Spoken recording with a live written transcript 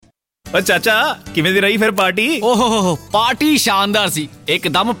ਚਾਚਾ ਕਿਵੇਂ ਦੀ ਰਹੀ ਫਿਰ ਪਾਰਟੀ? ਓਹ ਪਾਰਟੀ ਸ਼ਾਨਦਾਰ ਸੀ,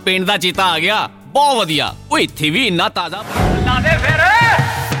 ਇੱਕਦਮ ਪਿੰਡ ਦਾ ਚੇਤਾ ਆ ਗਿਆ। ਬਹੁਤ ਵਧੀਆ। ਓਏ ਇੱਥੇ ਵੀ ਇੰਨਾ ਤਾਜ਼ਾ ਲਾ ਦੇ ਫਿਰ।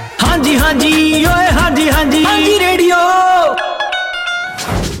 ਹਾਂਜੀ ਹਾਂਜੀ ਓਏ ਹਾਂਜੀ ਹਾਂਜੀ ਹਾਂਜੀ radio.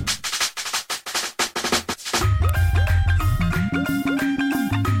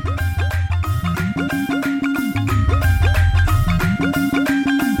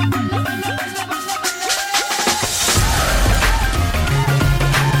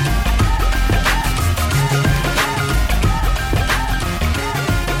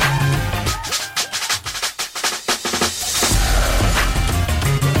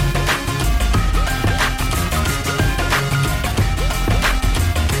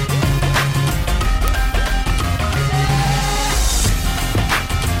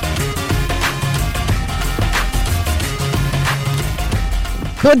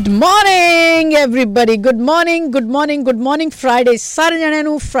 Good morning everybody, good morning good morning good morning. Friday ਸਾਰੇ ਜਣਿਆਂ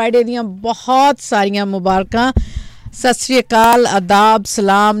ਨੂੰ ਫਰਾਈਡੇ ਦੀਆਂ ਬਹੁਤ ਸਾਰੀਆਂ ਮੁਬਾਰਕਾਂ। ਸਤਿ ਸ਼੍ਰੀ ਅਕਾਲ, ਆਦਾਬ,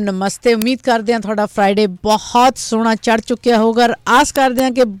 ਸਲਾਮ, ਨਮਸਤੇ। ਉਮੀਦ ਕਰਦੇ ਹਾਂ ਤੁਹਾਡਾ ਫਰਾਈਡੇ ਬਹੁਤ ਸੋਹਣਾ ਚੜ੍ਹ ਚੁੱਕਿਆ ਹੋਊਗਾ ਔਰ ਆਸ ਕਰਦੇ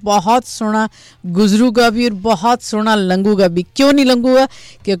ਹਾਂ ਕਿ ਬਹੁਤ ਸੋਹਣਾ ਗੁਜ਼ਰੂਗਾ ਵੀ ਔਰ ਬਹੁਤ ਸੋਹਣਾ ਲੰਘੂਗਾ ਵੀ। ਕਿਉਂ ਨਹੀਂ ਲੰਘੂਗਾ?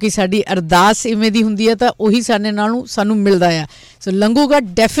 ਕਿਉਂਕਿ ਸਾਡੀ ਅਰਦਾਸ ਇਵੇਂ ਦੀ ਹੁੰਦੀ ਹੈ ਤਾਂ ਉਹੀ ਸਾਡੇ ਨਾਲੋਂ ਸਾਨੂੰ ਮਿਲਦਾ ਆ। ਸੋ ਲੰਘੂਗਾ,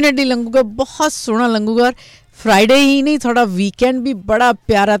 ਡੈਫੀਨੇਟਲੀ ਲੰਘੂਗਾ, ਬਹੁਤ ਸੋਹਣਾ ਲੰਘੂਗਾ। ਫਰਾਈਡੇ ਹੀ ਨਹੀਂ, ਤੁਹਾਡਾ ਵੀਕਐਂਡ ਵੀ ਬੜਾ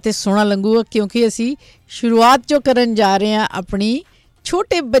ਪਿਆਰਾ ਅਤੇ ਸੋਹਣਾ ਲੰਘੂਗਾ ਕਿਉਂਕਿ ਅਸੀਂ ਸ਼ੁਰੂਆਤ ਜੋ ਕਰਨ ਜਾ ਰਹੇ ਹਾਂ ਆਪਣੀ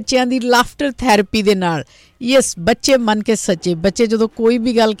ਛੋਟੇ ਬੱਚਿਆਂ ਦੀ ਲਾਫਟਰ ਥੈਰੇਪੀ ਦੇ ਨਾਲ। ਯੈਸ, ਬੱਚੇ ਮੰਨ ਕੇ ਸੱਚੇ। ਬੱਚੇ ਜਦੋਂ ਕੋਈ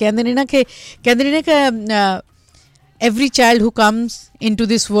ਵੀ ਗੱਲ ਕਹਿੰਦੇ ਨੇ ਨਾ ਕਿ every child who comes into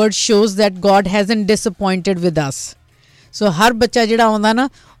this world shows that God hasn't disappointed with us. ਸੋ ਹਰ ਬੱਚਾ ਜਿਹੜਾ ਆਉਂਦਾ ਨਾ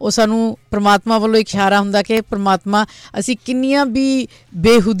ਉਹ ਸਾਨੂੰ ਪਰਮਾਤਮਾ ਵੱਲੋਂ ਇੱਕ ਇਸ਼ਾਰਾ ਹੁੰਦਾ ਕਿ ਪਰਮਾਤਮਾ ਅਸੀਂ ਕਿੰਨੀਆਂ ਵੀ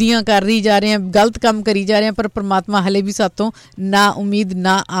ਬੇਹੂਦੀਆਂ ਕਰ ਰਹੀ ਜਾ ਰਹੇ ਹਾਂ, ਗਲਤ ਕੰਮ ਕਰੀ ਜਾ ਰਹੇ ਹਾਂ, ਪਰ ਪਰਮਾਤਮਾ ਹਲੇ ਵੀ ਸਾਤੋਂ ਨਾ ਉਮੀਦ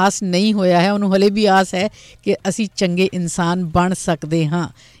ਨਾ ਆਸ ਨਹੀਂ ਹੋਇਆ ਹੈ। ਉਹਨੂੰ ਹਲੇ ਵੀ ਆਸ ਹੈ ਕਿ ਅਸੀਂ ਚੰਗੇ ਇਨਸਾਨ ਬਣ ਸਕਦੇ ਹਾਂ।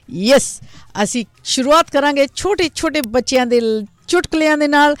 ਯੈਸ, ਅਸੀਂ ਸ਼ੁਰੂਆਤ ਕਰਾਂਗੇ ਛੋਟੇ ਛੋਟੇ ਬੱਚਿਆਂ ਦੇ ਚੁਟਕਲਿਆਂ ਦੇ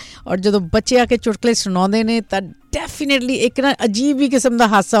ਨਾਲ। ਔਰ ਜਦੋਂ ਬੱਚੇ ਆ ਕੇ ਚੁਟਕਲੇ ਸੁਣਾਉਂਦੇ ਨੇ ਤਾਂ ਡੈਫੀਨੇਟਲੀ ਇੱਕ ਨਾ ਅਜੀਬ ਹੀ ਕਿਸਮ ਦਾ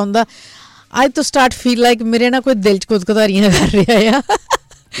ਹਾਸਾ ਹੁੰਦਾ। ਅੱਜ ਤੋਂ ਸਟਾਰਟ ਫੀਲ ਲਾਈਕ ਮੇਰੇ ਨਾ ਕੋਈ ਦਿਲ 'ਚ ਕੁਦਕੁਦਾਰੀਆਂ ਕਰ ਰਿਹਾ ਆ।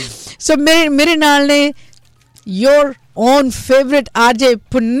 ਸੋ ਮੇਰੇ ਨਾਲ ਨੇ ਯੋਰ ਓਨ ਫੇਵਰੇਟ ਆਰਜੇ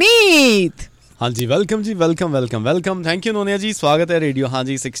ਪੁਨੀਤ। ਹਾਂਜੀ, ਵੈਲਕਮ ਜੀ, welcome welcome welcome. Thank you ਨੋਨੀਆ ਜੀ। ਸਵਾਗਤ ਹੈ ਰੇਡੀਓ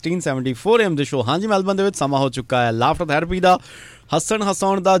ਹਾਂਜੀ 1674 AM ਦੇ ਸ਼ੋਅ ਹਾਂਜੀ ਮੈਲਬਰਨ ਦੇ ਵਿੱਚ। ਸਮਾਂ ਹੋ ਚੁੱਕਾ ਹੈ ਲਾਫਟਰ ਥੈਰੇਪੀ ਦਾ, ਹੱਸਣ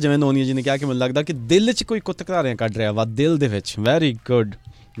ਹਸਾਉਣ ਦਾ। ਜਿਵੇਂ ਨੋਨੀਆ ਜੀ ਨੇ ਕਿਹਾ ਕਿ ਮੈਨੂੰ ਲੱਗਦਾ ਕਿ ਦਿਲ 'ਚ ਕੋਈ ਕੁਤਕੁਦਾਰੀਆਂ ਕੱਢ ਰਿਹਾ ਵਾ, ਦਿਲ ਦੇ ਵਿੱਚ। Very good,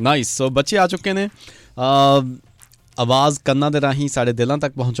 nice. ਸੋ ਬੱਚੇ ਆ ਚੁੱਕੇ ਨੇ ਆਵਾਜ਼ ਕੰਨਾਂ ਦੇ ਰਾਹੀਂ ਸਾਡੇ ਦਿਲਾਂ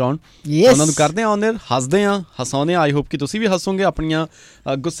ਤੱਕ ਪਹੁੰਚਾਉਣ। ਉਹਨਾਂ ਨੂੰ ਕਰਦੇ ਹਾਂ ਔਨਰ, ਹੱਸਦੇ ਹਾਂ, ਹਸਾਉਂਦੇ ਹਾਂ। ਆਈ ਹੋਪ ਕਿ ਤੁਸੀਂ ਵੀ ਹੱਸੋਗੇ, ਆਪਣੀਆਂ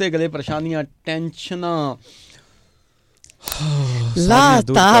ਗੁੱਸੇ ਗਲੇ ਪਰੇਸ਼ਾਨੀਆਂ ਟੈਨਸ਼ਨਾਂ ਲਾ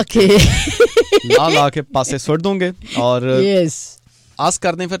ਕੇ ਪਾਸੇ ਸੁੱਟ ਦੋਗੇ। ਔਰ ਆਸ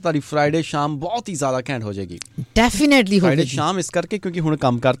ਕਰਦੇ ਫਿਰ ਤੁਹਾਡੀ ਫਰਾਈਡੇ ਸ਼ਾਮ ਬਹੁਤ ਹੀ ਜ਼ਿਆਦਾ ਘੈਂਟ ਹੋ ਜਾਏਗੀ। ਡੈਫੀਨੇਟਲੀ ਫਰਾਈਡੇ ਸ਼ਾਮ ਇਸ ਕਰਕੇ ਕਿਉਂਕਿ ਹੁਣ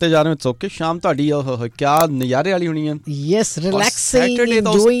ਕੰਮ ਕਰਤੇ ਜਾ ਰਹੇ ਹੋ, ਸੋ ਕੇ ਸ਼ਾਮ ਤੁਹਾਡੀ ਕਿਆ ਨਜ਼ਾਰੇ ਵਾਲੀ ਹੋਣੀ ਹੈ। ਯੈਸ, ਰਿਲੈਕਸਿੰਗ, ਸੈਟਰਡੇ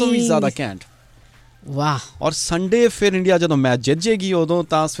ਤਾਂ ਉਸ ਤੋਂ ਵੀ ਜ਼ਿਆਦਾ ਘੈਂਟ। ਵਾਹ। ਔਰ ਸੰਡੇ ਫਿਰ ਇੰਡੀਆ ਜਦੋਂ ਮੈਚ ਜਿੱਤ ਜਾਏਗੀ ਉਦੋਂ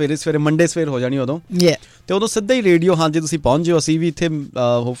ਤਾਂ ਸਵੇਰੇ ਮੰਡੇ ਸਵੇਰ ਹੋ ਜਾਣੀ ਉਦੋਂ, ਤੇ ਉਦੋਂ ਸਿੱਧਾ ਹੀ ਰੇਡੀਓ ਹਾਂਜੀ ਤੁਸੀਂ ਪਹੁੰਚ ਜਿਓ। ਅਸੀਂ ਵੀ ਇੱਥੇ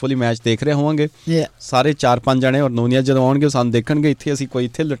ਹੋਪਫੁਲੀ ਮੈਚ ਦੇਖ ਰਹੇ ਹੋਵਾਂਗੇ ਸਾਰੇ 4-5 ਜਣੇ। ਔਰ ਨੋਨੀਆ ਜਦੋਂ ਆਉਣਗੇ ਸਾਨੂੰ ਦੇਖਣਗੇ ਇੱਥੇ, ਅਸੀਂ ਕੋਈ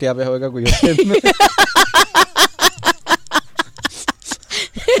ਇੱਥੇ ਲੁੱਟਿਆ ਪਿਆ ਹੋਏਗਾ, ਕੋਈ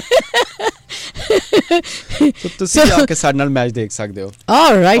ਤੁਸੀਂ ਆ ਕੇ ਸਾਡੇ ਨਾਲ ਮੈਚ ਦੇਖ ਸਕਦੇ ਹੋ।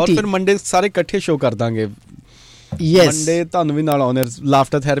 ਔਰ ਫਿਰ ਮੰਡੇ ਸਾਰੇ ਇਕੱਠੇ ਸ਼ੋਅ ਕਰ ਦਾਂਗੇ। ਮੰਡੇ ਤੁਹਾਨੂੰ ਵੀ ਨਾਲ ਆਨਰ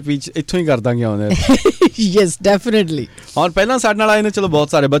ਲਾਫਟਰ ਥੈਰੇਪੀ ਇੱਥੋਂ ਹੀ ਕਰ ਦਾਂਗੇ ਆਨਰ। Yes, definitely. ਔਰ ਪਹਿਲਾਂ ਸਾਡੇ ਨਾਲ ਆਏ ਨੇ ਚਲੋ ਬਹੁਤ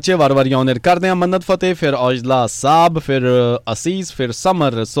ਸਾਰੇ ਬੱਚੇ, ਵਾਰੀ ਆਨਰ ਕਰਦੇ ਆ। ਮੰਨਤ ਫਤਿਹ, ਫਿਰ ਔਜਲਾ ਸਾਬ, ਫਿਰ ਅਸੀਸ, ਫਿਰ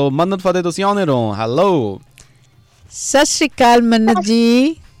ਸਮਰ। ਸੋ ਮੰਨਤ ਫਤਿਹ ਤੁਸੀਂ ਆਨਰ ਹੋ। ਹੈਲੋ, ਸਤਿ ਸ਼੍ਰੀ ਅਕਾਲ ਮੰਨਤ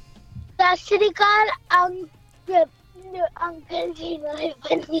ਜੀ। ਸਤਿ ਸ਼੍ਰੀ ਅਕਾਲ ਅੰਕਲ ਜੀ।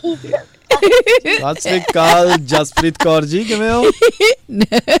 ਸਤਿ ਸ਼੍ਰੀ ਅਕਾਲ ਜਸਪ੍ਰੀਤ ਕੌਰ ਜੀ, ਕਿਵੇਂ ਹੋ?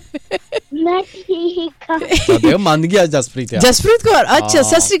 ਮੈਂ ਠੀਕ ਹਾਂ। ਸਾਡੇ ਮੰਨ ਗਿਆ ਜਸਪ੍ਰੀਤ ਕੌਰ। ਅੱਛਾ,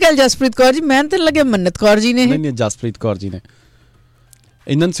 ਸਤਿ ਸ਼੍ਰੀ ਅਕਾਲ ਜਸਪ੍ਰੀਤ ਕੌਰ ਜੀ। ਮੈਂ ਤਾਂ ਲੱਗੇ ਮੰਨਤ ਕੌਰ ਜੀ ਨੇ। ਨਹੀਂ, ਜਸਪ੍ਰੀਤ ਕੌਰ ਜੀ ਨੇ।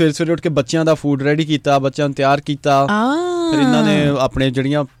 ਇਹਨਾਂ ਨੇ ਸਵੇਰੇ ਉੱਠ ਕੇ ਬੱਚਿਆਂ ਦਾ ਫੂਡ ਰੈਡੀ ਕੀਤਾ, ਬੱਚਿਆਂ ਨੂੰ ਤਿਆਰ ਕੀਤਾ। ਫਿਰ ਇਹਨਾਂ ਨੇ ਆਪਣੇ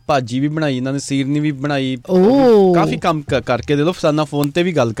ਜਿਹੜੀਆਂ ਭਾਜੀ ਵੀ ਬਣਾਈ, ਇਹਨਾਂ ਨੇ ਸੀਰਨੀ ਵੀ ਬਣਾਈ। ਕਾਫੀ ਕੰਮ ਕਰਕੇ ਦੇ ਲੋ। ਫਸਾਨਾ ਫੋਨ ਤੇ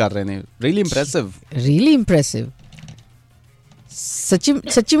ਵੀ ਗੱਲ ਕਰ ਰਹੇ ਨੇ। Really impressive.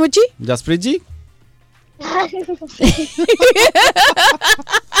 ਸੱਚੀ ਮੁੱਚੀ ਜਸਪ੍ਰੀਤ ਜੀ।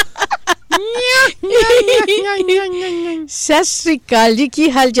 ਸਤਿ ਸ਼੍ਰੀ ਅਕਾਲ ਜੀ, ਕੀ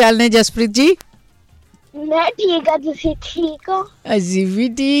ਹਾਲ ਚਾਲ ਨੇ ਜਸਪ੍ਰੀਤ ਜੀ? ਮੈਂ ਠੀਕ ਆ, ਤੁਸੀਂ ਠੀਕ ਹੋ? ਅਸੀਂ ਵੀ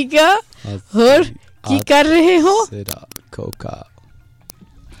ਠੀਕ ਆ। ਹੋਰ ਕੀ ਕਰ ਰਹੇ ਹੋ?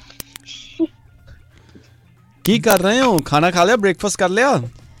 ਕੀ ਕਰ ਰਹੇ ਹੋ? ਖਾਣਾ ਖਾ ਲਿਆ? ਬ੍ਰੇਕਫਾਸਟ ਕਰ ਲਿਆ?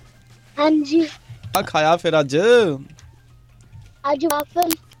 ਹਾਂਜੀ। ਆ ਖਾਇਆ ਫਿਰ ਅੱਜ ਵਾਫਲ।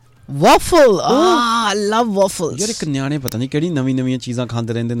 waffle I love waffles ਯਾਰ ਇੱਕ ਨਿਆਣੇ ਪਤਾ ਨਹੀਂ ਕਿਹੜੀ ਨਵੀਆਂ ਚੀਜ਼ਾਂ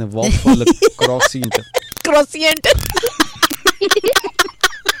ਖਾਂਦੇ ਰਹਿੰਦੇ ਨੇ waffle croissant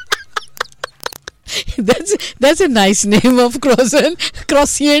that's a nice name of croissant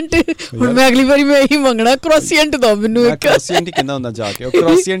ਹੁਣ ਮੈਂ ਅਗਲੀ ਵਾਰੀ ਮੈਂ ਇਹੀ ਮੰਗਣਾ croissant ਦੋ ਮੈਨੂੰ ਇੱਕ croissant ਹੀ ਕਹਿੰਦਾ ਹੁੰਦਾ ਜਾ ਕੇ ਉਹ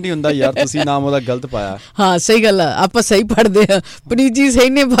croissant ਹੀ ਹੁੰਦਾ ਯਾਰ ਤੁਸੀਂ ਨਾਮ ਉਹਦਾ ਗਲਤ ਪਾਇਆ ਹਾਂ ਸਹੀ ਗੱਲ ਆ ਆਪਾਂ ਸਹੀ ਪੜ੍ਹਦੇ ਆ ਪਨੀਤ ਜੀ ਸਹੀ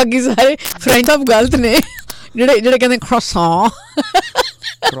ਨੇ ਬਾਕੀ ਸਾਰੇ ਫਰੈਂਚ ਆਫ ਗਲਤ ਨੇ ਜਿਹੜੇ ਕਹਿੰਦੇ croissant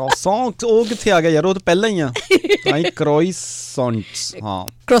ਉਹ ਕਿੱਥੇ ਆ ਗਿਆ ਯਾਰ ਉਹ ਤਾਂ ਪਹਿਲਾਂ ਹੀ ਆ ਆਈ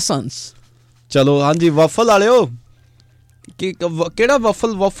croissants ਚਲੋ ਹਾਂਜੀ waffle ਵਾਲਿਓ ਕਿਹੜਾ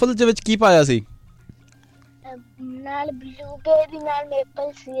waffle ਦੇ ਵਿੱਚ ਕੀ ਪਾਇਆ ਸੀ ਨਾਲ ਬਲੂਬੇਰੀ ਨਾਲ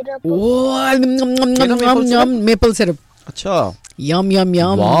ਮੇਪਲ ਸਿਰਪ ਮੇਪਲ ਸਿਰਪ ਅੱਛਾ ਯਮ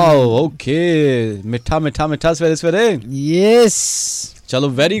ਵਾਓ ਓਕੇ ਮਿੱਠਾ ਸਵੇਰੇ ਯੈਸ ਚਲੋ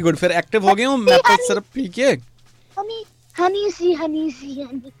ਵੈਰੀ ਗੁੱਡ ਫਿਰ ਐਕਟਿਵ ਹੋ ਗਏ ਹੋ ਮੇਪਲ ਸਿਰਪ ਪੀ ਕੇ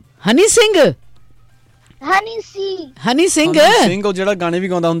ਹਨੀ ਸਿੰਘ ਉਹ ਜਿਹੜਾ ਗਾਣੇ ਵੀ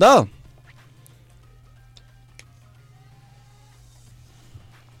ਗਾਉਂਦਾ ਹੁੰਦਾ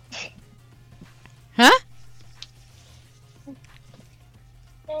ਹਾਂ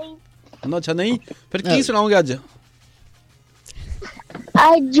ਅੱਛਾ ਨਹੀਂ ਫਿਰ ਕੀ ਸੁਣਾਓਗੇ ਅੱਜ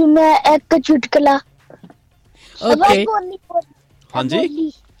ਮੈਂ ਇੱਕ ਚੁਟਕਲਾ ਓਕੇ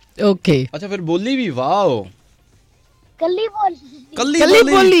ਹਾਂਜੀ ਓਕੇ ਅੱਛਾ ਫਿਰ ਬੋਲੀ ਵੀ ਵਾਓ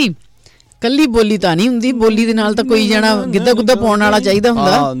ਕੱਲੀ ਬੋਲੀ ਤਾਂ ਨਹੀਂ ਹੁੰਦੀ ਬੋਲੀ ਦੇ ਨਾਲ ਤਾਂ ਕੋਈ ਜਣਾ ਗਿੱਧਾ ਗੁੱਧਾ ਪਾਉਣ ਵਾਲਾ ਚਾਹੀਦਾ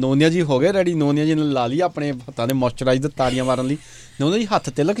ਹੁੰਦਾ ਹਾਂ ਨੋਨੀਆ ਜੀ ਹੋ ਗਏ ਰੈਡੀ ਨੋਨੀਆ ਜੀ ਨੇ ਲਾ ਲਈ ਆਪਣੇ ਹੱਥਾਂ ਦੇ ਮੋਇਸਚਰਾਈਜ਼ਰ ਤਾੜੀਆਂ ਮਾਰਨ ਲਈ ਨੋਨੀਆ ਜੀ ਹੱਥ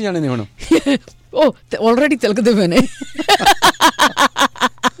ਤਿਲਕ ਜਾਣੇ ਨੇ ਹੁਣ ਉਹ ਤੇ ਆਲਰੇਡੀ ਤਿਲਕਦੇ ਪਏ ਨੇ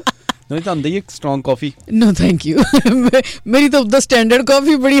ਨਹੀਂ ਤਾਂ ਹੁੰਦੀ ਇੱਕ strong coffee no thank you ਮੇਰੀ ਤਾਂ ਉਹਦਾ ਸਟੈਂਡਰਡ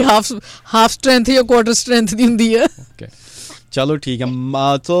ਕਾਫੀ ਬੜੀ ਹਾਫ ਸਟਰੈਂਥ ਜਾਂ ਕੁਆਟਰ ਸਟਰੈਂਥ ਦੀ ਹੁੰਦੀ ਹੈ ਓਕੇ ਚਲੋ ਠੀਕ ਹੈ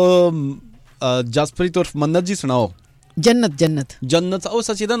ਤੋ ਜਸਪ੍ਰੀਤ ਔਰ ਮੰਨਤ ਜੀ ਸੁਣਾਓ ਜੰਨਤ ਉਹ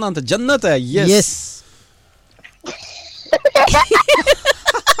ਸੱਚੀ ਦਾ ਨਾਮ ਤਾਂ ਜੰਨਤ ਹੈ ਯੈਸ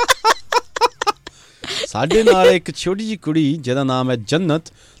ਸਾਡੇ ਨਾਲ ਇੱਕ ਛੋਟੀ ਜਿਹੀ ਕੁੜੀ ਜਿਹਦਾ ਨਾਮ ਹੈ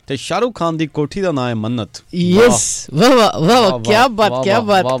ਜੰਨਤ ਤੇ ਸ਼ਾਹਰੁਖ ਖਾਨ ਦੀ ਕੋਠੀ ਦਾ ਨਾਮ ਹੈ ਮੰਨਤ ਯੈਸ ਵਾਹ ਕੀ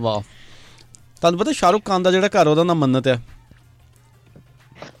ਬਾਤ ਵਾਹ ਤੁਹਾਨੂੰ ਪਤਾ ਸ਼ਾਹਰੁਖ ਖਾਨ ਦਾ ਜਿਹੜਾ ਘਰ ਉਹਦਾ ਨਾਮ ਮੰਨਤ ਹੈ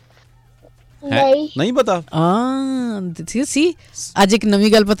ਨਹੀਂ ਪਤਾ ਸੀ ਅੱਜ ਇੱਕ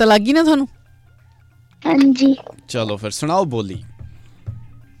ਨਵੀਂ ਗੱਲ ਪਤਾ ਲੱਗ ਗਈ ਨਾ ਤੁਹਾਨੂੰ ਹਾਂਜੀ ਚਲੋ ਫਿਰ ਸੁਣਾਓ ਬੋਲੀ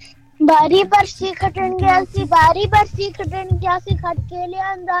ਬਾਰੀ ਬਰਸੀ ਖਟਣ ਗਿਆ ਸੀ ਖਟ ਕੇ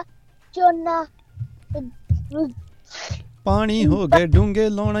ਲਿਆਂਦਾ ਝੋਨਾ ਪਾਣੀ ਹੋ ਗਏ ਡੂੰਗੇ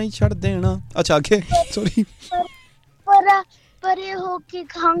ਲਾਉਣਾ ਹੀ ਛੱਡ ਦੇਣਾ ਅੱਛਾ ਅੱਗੇ ਸੌਰੀ ਪਰੇ ਹੋ ਕੇ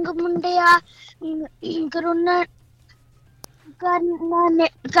ਖੰਗ ਮੁੰਡਿਆ ਕਰੋਨਾ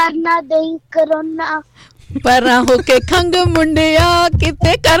ਕਰਨਾ ਦਈ ਕਰੋਨਾ ਪਰਾਂ ਹੋ ਕੇ ਖੰਗ ਮੁੰਡਿਆ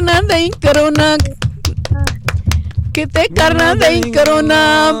ਕਿਤੇ ਕਰਨਾ ਦਈ ਕਰੋਨਾ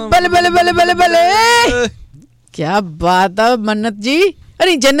ਬਲੇ ਕੀ ਬਾਤ ਆ ਮੰਨਤ ਜੀ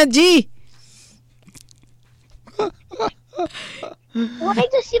ਅਰੇ ਜੰਨਤ ਜੀ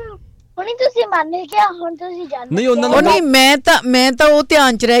ਹੁਣੇ ਤੁਸੀਂ ਮੰਨ ਗਿਆ ਹੁਣ ਤੁਸੀਂ ਜਾਣਦੇ ਨਹੀਂ ਉਹਨਾਂ ਨੂੰ ਨਹੀਂ ਮੈਂ ਤਾਂ ਉਹ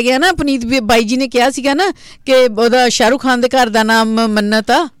ਧਿਆਨ ਚ ਰਹਿ ਗਿਆ ਨਾ ਪਨੀਤ ਬਾਈ ਜੀ ਨੇ ਕਿਹਾ ਸੀਗਾ ਨਾ ਕਿ ਉਹਦਾ ਸ਼ਾਹਰੁਖ ਖਾਨ ਦੇ ਘਰ ਦਾ ਨਾਮ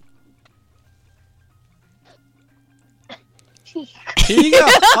ਮੰਨਤ ਆ ਠੀਕ ਆ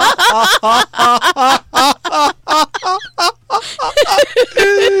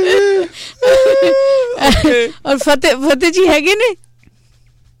ਔਰ ਫਤਿਹ ਜੀ ਹੈਗੇ ਨੇ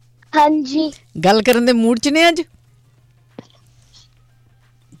ਹਾਂਜੀ ਗੱਲ ਕਰਨ ਦੇ ਮੂਡ ਚ ਨੇ ਅੱਜ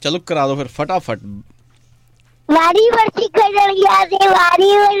ਚਲੋ ਕਰਾ ਦੋ ਫਿਰ ਫਟਾਫਟ ਵਾਰੀ ਵਰਤੀ ਖੜਨ ਗਿਆ ਸੀ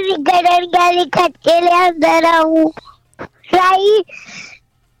ਖਟ ਕੇ ਲਿਆਂਦਾ ਰਹੂੰ ਰਾਈ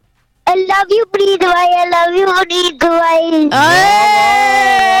I love you breathe bhai I love you breathe bhai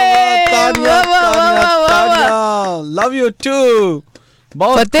ਤਾੜੀਆਂ love you too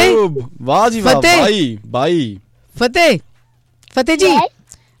ਬਹੁਤ ਖੂਬ ਵਾਹ ਜੀ ਵਾਹ ਬਾਈ ਫਤਿਹ ਜੀ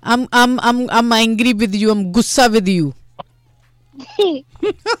I'm angry with you I'm ਗੁੱਸਾ with you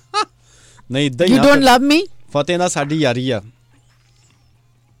ਨਹੀਂ ਇਦਾਂ ਹੀ you don't love me ਫਤਿਹ ਨਾਲ ਸਾਡੀ ਯਾਰੀ ਆ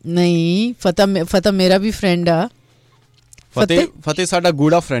ਨਹੀਂ ਫਤਿਹ ਮੇਰਾ ਵੀ ਫਰੈਂਡ ਆ ਫਤਿਹ ਸਾਡਾ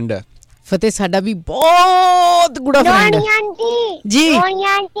ਗੂੜਾ ਫਰੈਂਡ ਹੈ ਫਤਿਹ ਸਾਡਾ ਵੀ ਬਹੁਤ ਗੁੱਡਾ ਫਰੈਂਡ ਹੈ ਜੀ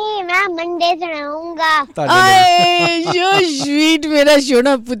ਆਂਟੀ ਮੈਂ ਮੰਡੇ ਸੁਣਾਉਂਗਾ ਆਏ ਯੋ ਸਵੀਟ ਮੇਰਾ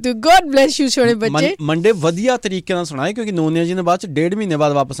ਸੋਨਾ ਪੁੱਤੂ ਗੋਡ ਬlesਸ ਯੂ ਸੋਨੇ ਬੱਚੇ ਮੰਡੇ ਵਧੀਆ ਤਰੀਕੇ ਨਾਲ ਸੁਣਾਏ ਕਿਉਂਕਿ ਨੋਨੀਆ ਜੀ ਨੇ ਬਾਅਦ ਚ 1.5 ਮਹੀਨੇ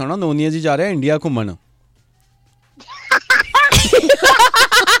ਬਾਅਦ ਵਾਪਸ ਆਉਣਾ ਨੋਨੀਆ ਜੀ ਜਾ ਰਿਹਾ ਇੰਡੀਆ ਘੁੰਮਣ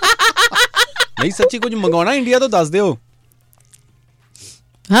ਨਹੀਂ ਸੱਚੀ ਕੁਝ ਮੰਗਾਉਣਾ ਇੰਡੀਆ ਤੋਂ ਦੱਸ ਦਿਓ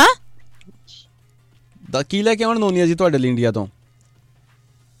ਹਾਂ ਕੀ ਲੈ ਕੇ ਆਉਣ ਨੋਨੀਆ ਜੀ ਤੁਹਾਡੇ ਲਈ ਇੰਡੀਆ ਤੋਂ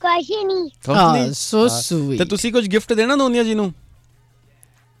ਕੁਛ ਨਹੀਂ ਸੋ ਸਵੀਟ ਤੇ ਤੁਸੀਂ ਕੁਝ ਗਿਫਟ ਦੇਣਾ ਨੋਨੀਆ ਜੀ ਨੂੰ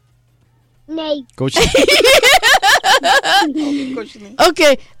ਨਹੀਂ ਕੁਛ ਕੁਛ ਨਹੀਂ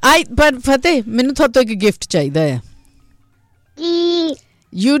ਓਕੇ ਪਰ ਫਤਿਹ ਮੈਨੂੰ ਤੁਹਾਡੇ ਤੋਂ ਇੱਕ ਗਿਫਟ ਚਾਹੀਦਾ ਹੈ ਕੀ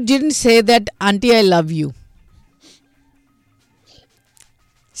You didn't say that, Auntie, I love you.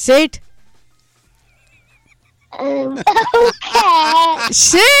 Say it. okay.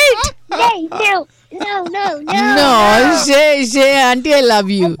 Say it. No. No, say, Auntie, I love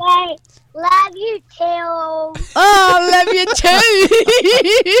you. Okay. Love you too. Oh, love you too.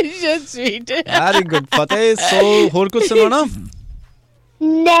 So sweet. Very good ਫਤਿਹ ਸੋ ਹੋਰ ਕੁਝ ਸੁਣਾਉਣਾ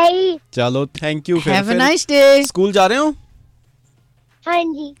ਨਹੀਂ ਚਲੋ thank you ਫਿਰ Have a nice day. School ਜਾ ਰਹੇ ਹੋ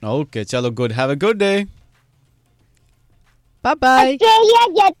ਹਾਂਜੀ ਓਕੇ ਚਲੋ good have a good day Bye bye. Australia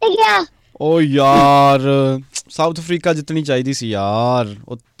ਜਿੱਤ ਗਿਆ ਓ ਯਾਰ ਸਾਊਥ ਅਫਰੀਕਾ ਜਿੱਤਣੀ ਚਾਹੀਦੀ ਸੀ ਯਾਰ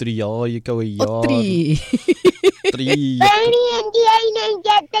ਉਤਰੀ ਇਹ ਕਹੋ ਯਾਰ Three. ਉਤਰੀ ਪਾਣੀ ਇੰਡੀਆ ਹੀ ਨਹੀਂ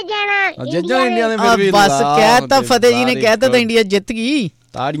ਜਿੱਤ ਜਾਣਾ ਜਿੱਦਾਂ ਇੰਡੀਆ ਨੇ ਫਿਰ ਵੀ ਬਸ ਕਹਿਤਾ ਫਤਿਹ ਜੀ ਨੇ ਕਹਿਤਾ ਤਾਂ ਇੰਡੀਆ ਜਿੱਤ ਗਈ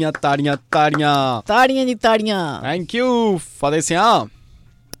ਤਾੜੀਆਂ ਤਾੜੀਆਂ ਤਾੜੀਆਂ ਤਾੜੀਆਂ ਜੀ ਤਾੜੀਆਂ ਥੈਂਕ ਯੂ ਫਤਿਹ ਸਿਆ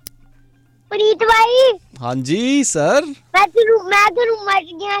ਪ੍ਰੀਤ ਭਾਈ ਹਾਂਜੀ ਸਰ ਮੈਂ ਤੈਨੂੰ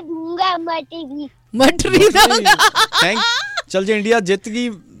ਮਟੀਆਂ ਦੂੰਗਾ ਮਟਰੀ ਦਾ ਥੈਂਕ ਚਲ ਜੇ ਇੰਡੀਆ ਜਿੱਤ ਗਈ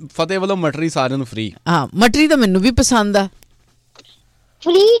ਫਤਿਹ ਵੱਲੋਂ ਮਟਰੀ ਸਾਰਿਆਂ ਨੂੰ ਫ੍ਰੀ ਹਾਂ ਮਟਰੀ ਤਾਂ ਮੈਨੂੰ ਵੀ ਪਸੰਦ ਆ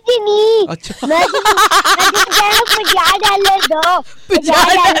ਫ੍ਰੀ ਦੀ ਨਹੀਂ ਅੱਛਾ ਮੈਂ ਤੈਨੂੰ ਕਹਿਣਾ $50 ਦੋ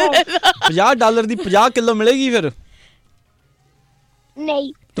 $50 ਦੀ 50 ਕਿਲੋ ਮਿਲੇਗੀ ਫਿਰ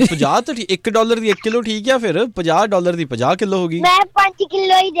ਨਹੀਂ ਤਾਂ 50 ਤਾਂ $1 ਦੀ 1 ਕਿਲੋ ਠੀਕ ਆ ਫਿਰ $50 ਦੀ 50 ਕਿਲੋ ਹੋ ਗਈ ਮੈਂ 5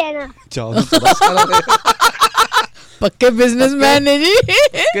 ਕਿਲੋ ਹੀ ਦੇਣਾ ਚਲੋ ਬਸ ਕਰਾ ਪੱਕੇ ਬਿਜ਼ਨਸਮੈਨ ਨੇ ਜੀ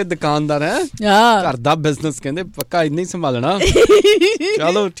ਕਿ ਦੁਕਾਨਦਾਰ ਹੈ ਹਾਂ ਘਰ ਦਾ ਬਿਜ਼ਨਸ ਕਹਿੰਦੇ ਪੱਕਾ ਇੰਨਾ ਹੀ ਸੰਭਾਲਣਾ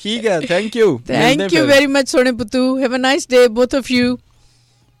ਚਲੋ ਠੀਕ ਹੈ ਥੈਂਕ ਯੂ ਵੈਰੀ ਮਚ ਸੋਹਣੇ ਪੁੱਤੂ have a nice day both of you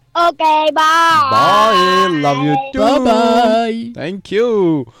okay bye bye love you too bye thank you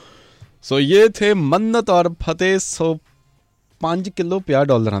so ये थे मन्नत और फतेह 5 किलो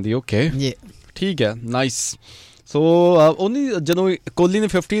 $50 ਦੀ ਓਕੇ ਠੀਕ ਹੈ ਨਾਈਸ ਸੋ ਉਹਨੇ ਜਦੋਂ ਕੋਹਲੀ ਨੇ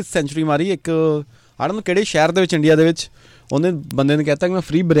 50th ਸੈਂਚੁਰੀ ਮਾਰੀ ਇੱਕ ਆੜਨ ਨੂੰ ਕਿਹੜੇ ਸ਼ਹਿਰ ਦੇ ਵਿੱਚ ਇੰਡੀਆ ਦੇ ਵਿੱਚ ਉਹਨੇ ਬੰਦੇ ਨੇ ਕਹਿਤਾ ਕਿ ਮੈਂ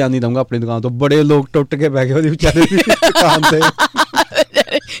ਫ੍ਰੀ ਬਿਰਿਆਨੀ ਦਊਂਗਾ ਆਪਣੀ ਦੁਕਾਨ ਤੋਂ ਬੜੇ ਲੋਕ ਟੁੱਟ ਕੇ ਬਹਿ ਗਏ ਉਹਦੀ ਵਿਚਾਰੇ ਦੀ ਦੁਕਾਨ ਤੇ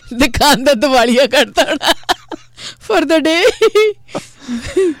ਦੁਕਾਨ ਦਾ ਦਿਵਾਲੀਆ ਕੱਢਤਾ ਫॉर द ਡੇ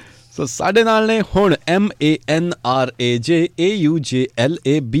ਸੋ ਸਾਡੇ ਨਾਲ ਨੇ ਹੁਣ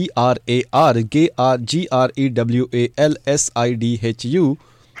MANRAJAUJLABRARGREWALSIDHU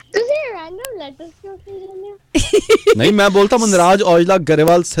नहीं मैं बोलता मुनराज औजला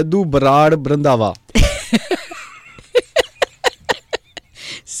गरेवाल सिद्धू बराड़ बरंदावा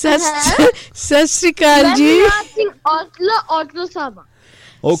सत श्री अकाल जी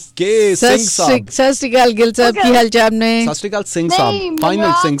ओके सिंह साहब सत श्री अकाल गिल साहब की हाल चाल ने सत श्री अकाल सिंह साहब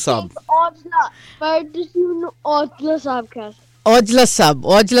फाइनल सिंह साहब औजला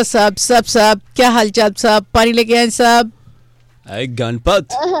साहब साहब क्या हाल चाल साहब पानी लेके आए साहब ऐ गणपत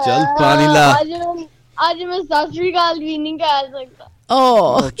चल पानी ला आज मैं सत श्री अकाल भी नहीं कह सकता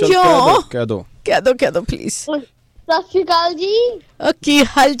ओ क्यों कह दो प्लीज सत श्री अकाल जी की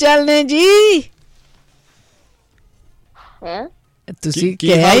हाल चाल ने जी हैं ਤੁਸੀਂ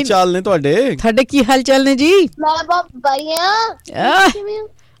ਕੀ ਹਾਲ ਚਾਲ ਨੇ ਤੁਹਾਡੇ ਕੀ ਹਾਲ ਚਾਲ ਨੇ ਜੀ ਮੈਂ ਬਹੁਤ ਬੜੀਆਂ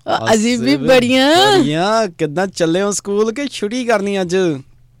ਅਸੀਂ ਵੀ ਬੜੀਆਂ ਕਿੱਦਾਂ ਚੱਲੇ ਹੋ ਸਕੂਲ ਕਿ ਛੁੱਟੀ ਕਰਨੀ ਅੱਜ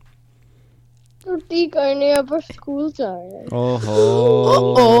ਛੁੱਟੀ ਕਰਨੀ ਆ ਪਰ ਸਕੂਲ ਚ ਆਏ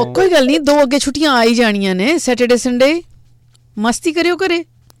ਓਹੋ ਕੋਈ ਗੱਲ ਨਹੀਂ ਦੋ ਅੱਗੇ ਛੁੱਟੀਆਂ ਆ ਹੀ ਜਾਣੀਆਂ ਨੇ ਸੈਟਰਡੇ ਸੰਡੇ ਮਸਤੀ ਕਰਿਓ ਘਰੇ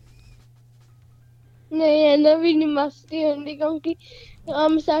ਨਹੀਂ ਇਹਨਾਂ ਵੀ ਨਹੀਂ ਮਸਤੀ ਹੁੰਦੀ ਕਿਉਂਕਿ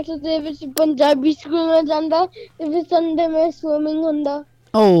ਸੈਟਰਡੇ ਵਿੱਚ ਪੰਜਾਬੀ ਸਕੂਲ में ਜਾਂਦਾ ਤੇ ਫਿਰ ਸੰਡੇ में ਸਵਿਮਿੰਗ ਹੁੰਦਾ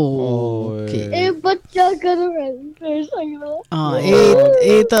ਓਕੇ ਇਹ ਬੱਚਾ ਕਦੋਂ ਕਰ ਸਕਦਾ ਹਾਂ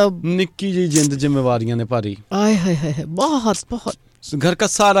ਇਹ ਤਾਂ ਨਿੱਕੀ ਜੀ ਜਿੰਦ ਜ਼ਿੰਮੇਵਾਰੀਆਂ ਨੇ ਭਾਰੀ ਆਏ ਹਾਏ ਹਾਏ बहुत घर का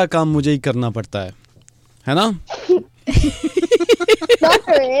सारा काम मुझे ही करना पड़ता है ना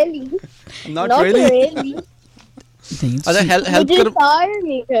not really अच्छा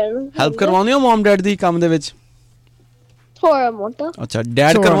हेल्प करवाने हो मॉम डैड दी काम दे विच ਥੋੜਾ ਮੋਟਾ अच्छा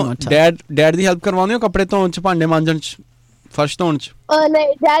डैड दी हेल्प करवाने हो कपड़े धोन च भांडे मांजन च फर्श धोन च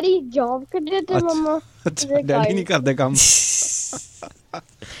नहीं डैडी जॉब करदे ते मम्मा डैडी नहीं करदे काम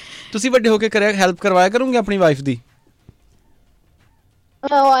ਤੁਸੀਂ ਵੱਡੇ ਹੋ ਕੇ ਕਰਿਆ ਹੈਲਪ ਕਰਵਾਇਆ ਕਰੋਗੇ ਆਪਣੀ ਵਾਈਫ ਦੀ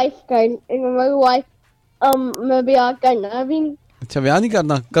ਮੈਂ ਵਿਆਹ ਕਰਨਾ ਵੀ ਅੱਛਾ ਵਿਆਹ ਨਹੀਂ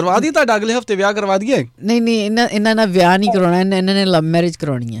ਕਰਨਾ ਕਰਵਾ ਦਈਏ ਤੁਹਾਡਾ ਅਗਲੇ ਹਫਤੇ ਵਿਆਹ ਕਰਵਾ ਦਈਏ ਨਹੀਂ ਇਹਨਾਂ ਨਾਲ ਵਿਆਹ ਨਹੀਂ ਕਰਾਉਣਾ ਇਹਨਾਂ ਨੇ ਲਵ ਮੈਰਿਜ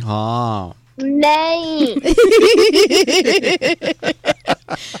ਕਰਾਉਣੀ ਹੈ ਹਾਂ ਨਹੀਂ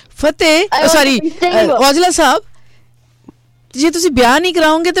ਫਤਿਹ ਸੌਰੀ ਔਜਲਾ ਸਾਹਿਬ ਜੇ ਤੁਸੀਂ ਵਿਆਹ ਨਹੀਂ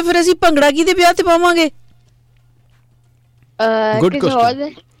ਕਰਾਓਗੇ ਤਾਂ ਫਿਰ ਅਸੀਂ ਭੰਗੜਾ ਕਿਹਦੇ ਵਿਆਹ ਤੇ ਪਾਵਾਂਗੇ ਗੁੱਡ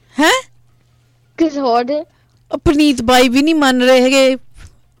ਕੁਐਸਚਨ ਹੈ ਕਿਸ ਹੋਰ ਦੇ ਪ੍ਰਨੀਤ ਬਾਈ ਵੀ ਨਹੀਂ ਮੰਨ ਰਹੇ ਹੈਗੇ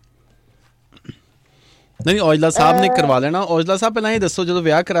ਨਹੀਂ ਔਜਲਾ ਸਾਹਿਬ ਨੇ ਕਰਵਾ ਲੈਣਾ ਔਜਲਾ ਸਾਹਿਬ ਪਹਿਲਾਂ ਇਹ ਦੱਸੋ ਜਦੋਂ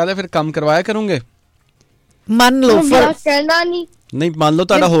ਵਿਆਹ ਕਰਾ ਲਿਆ ਫਿਰ ਕੰਮ ਕਰਵਾਇਆ ਕਰੋਗੇ ਮੰਨ ਲਓ ਵਿਆਹ ਕਰਨਾ ਨਹੀਂ ਮੰਨ ਲਓ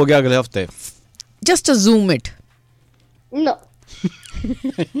ਤੁਹਾਡਾ ਹੋ ਗਿਆ ਅਗਲੇ ਹਫਤੇ। Just ਅਜ਼ੂਮ it. No.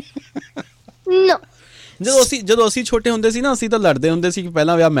 No. ਜਦੋਂ ਅਸੀਂ ਛੋਟੇ ਹੁੰਦੇ ਸੀ ਨਾ, ਅਸੀਂ ਤਾਂ ਲੜਦੇ ਹੁੰਦੇ ਸੀ ਕਿ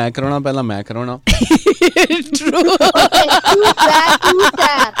ਪਹਿਲਾਂ ਵਿਆਹ ਮੈਂ ਕਰਾਉਣਾ, ਪਹਿਲਾਂ ਮੈਂ ਕਰਾਉਣਾ। True.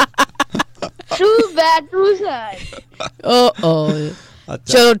 Too sad.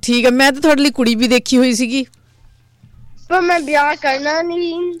 ਚਲੋ ਠੀਕ ਹੈ, ਮੈਂ ਤਾਂ ਤੁਹਾਡੇ ਲਈ ਕੁੜੀ ਵੀ ਦੇਖੀ ਹੋਈ ਸੀਗੀ, ਪਰ ਮੈਂ ਵਿਆਹ ਕਰਨਾ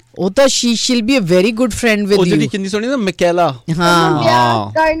ਨਹੀਂ। ਉਹ ਤਾਂ she'll be a very good friend with ਉਹ you। ਜਿਹੜੀ ਕਿੰਨੀ ਸੋਹਣੀ ਨਾ ਮਿਕੈਲਾ, ਹਾਂ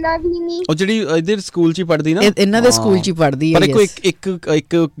ਵਿਆਹ ਕਰਨਾ ਵੀ ਨਹੀਂ। ਉਹ ਜਿਹੜੀ ਇਹਦੇ ਸਕੂਲ 'ਚ ਹੀ ਪੜ੍ਹਦੀ ਨਾ, ਇਹਨਾਂ ਦੇ ਸਕੂਲ 'ਚ ਹੀ ਪੜ੍ਹਦੀ ਹੈ, ਪਰ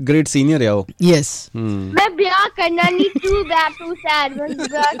ਇੱਕ ਗ੍ਰੇਡ ਸੀਨੀਅਰ ਆ ਉਹ। ਯੈਸ। ਮੈਂ ਵਿਆਹ ਕਰਨਾ ਨਹੀਂ। Too bad, too sad. ਮੈਂ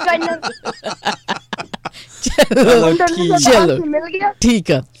ਵਿਆਹ ਕਰਨਾ। ਚਲੋ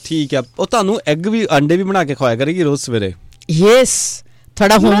ਠੀਕ ਆ। ਉਹ ਤੁਹਾਨੂੰ ਐਗ ਵੀ, ਅੰਡੇ ਵੀ ਬਣਾ ਕੇ ਖਵਾਇਆ ਕਰੇਗੀ ਰੋਜ਼ ਸਵੇਰੇ। ਯੈਸ।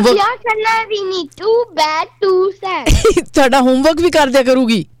 ਤੁਹਾਡਾ ਹੋਮਵਰਕ ਵਿਆਹ ਕਰਨਾ ਵੀ ਨਹੀਂ। Too bad, too sad. ਤੁਹਾਡਾ ਹੋਮਵਰਕ ਵੀ ਕਰ ਦਿਆ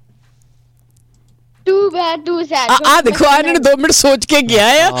ਕਰੂਗੀ। Too bad, too sad. ਆ ਦੇਖੋ, ਇਹਨਾਂ ਨੇ 2 ਮਿੰਟ ਸੋਚ ਕੇ ਗਿਆ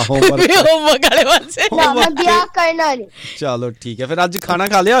ਆ ਹੋਮਵਰਕ ਵਾਲੇ ਪਾਸੇ। ਮੈਂ ਵਿਆਹ ਕਰਨਾ ਨਹੀਂ। ਚਲੋ ਠੀਕ ਹੈ, ਫਿਰ ਅੱਜ ਖਾਣਾ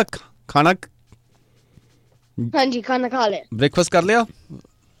ਖਾ ਲਿਆ? ਖਾਣਾ ਹਾਂਜੀ, ਖਾਣਾ ਖਾ ਲਿਆ। ਬ੍ਰੇਕਫਾਸਟ ਕਰ ਲਿਆ?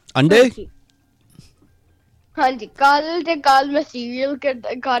 ਅੰਡੇ? ਹਾਂਜੀ, ਕੱਲ ਮੈਂ ਸੀਰੀਅਲ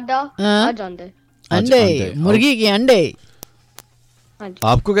ਖਾਦਾ। ਆ ਜਾਂਦੇ अंडे, मुर्गी के अंडे।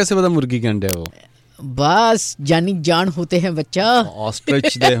 आपको कैसे पता मुर्गी के अंडे वो? बस जानी जान होते हैं बच्चा।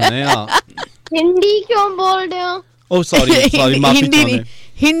 ऑस्ट्रिच दे होने हिंदी क्यों बोल रहे हो? ओह सॉरी माफी चाहते।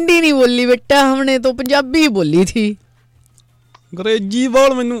 हिंदी नहीं बोली बेटा, हमने तो पंजाबी बोली थी। अंग्रेजी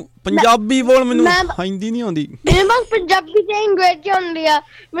बोल मैनू, पंजाबी बोल मैनू, हिंदी नहीं आती। मेरे पास पंजाबी ते अंग्रेजी आंदी आ,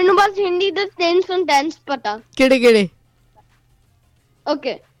 मैनू बस हिंदी दे टेंस पता। केड़े?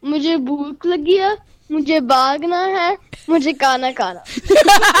 ओके, मुझे भूख लगी है, मुझे भागना है, मुझे खाना खाना।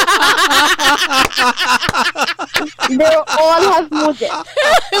 They all have मुझे।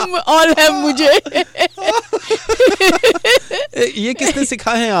 All have मुझे। ये किसने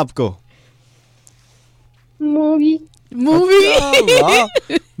सिखाए हैं आपको? मूवी।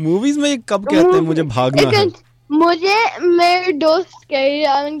 मूवीज में कब कहते हैं मुझे भागना है? मुझे मेरे दोस्त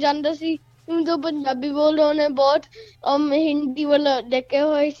कह जानता सी तुम तो पंजाबी बोल रहे हो, बहुत हिंदी वाला देखे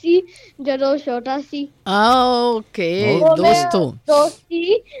हुए सी जब छोटा सी। ओके,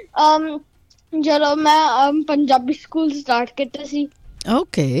 दोस्ती जब मैं पंजाबी स्कूल स्टार्ट किया सी।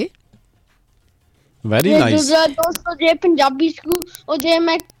 Okay, very nice. दोस्तों जे पंजाबी स्कूल और जे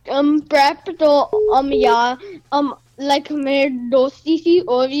मैं प्रेप तो लाइक मेरे दोस्ती सी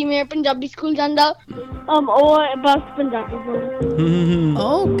और भी मेरे पंजाबी स्कूल जांदा और बस पंजाबी बोल।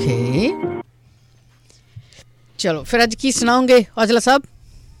 ओके, चलो फिर आज की सुनाओगे औजला साहब?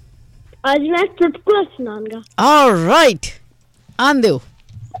 आज मैं चुटकुला सुनाऊंगा। ऑलराइट, आन दो।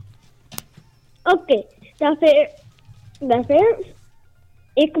 ओके, तो फिर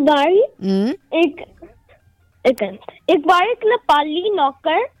एक बार एक नेपाली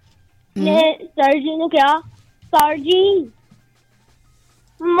नौकर ने सर जी ने कहा, सर जी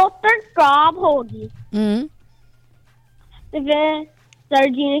मोटर खराब होगी। तो फिर सर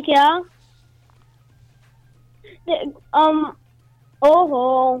जी ने क्या,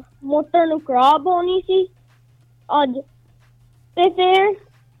 ओहो मोटर नु खराब होनी सी अज। ते फिर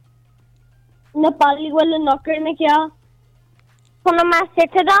नेपाली वाले नौकर ने क्या, सुनो मैं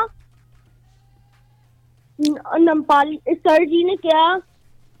सिखदा। नेपाली सर जी ने क्या,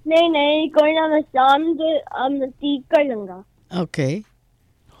 नहीं कोई ना, मैं शाम से ठीक कर लूंगा। ओके,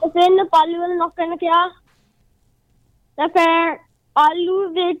 तो फिर नेपाली वाले नौकर ने क्या, तो फिर आलू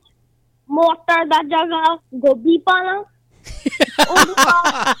विच मोटर दा जगह गोभी पाना।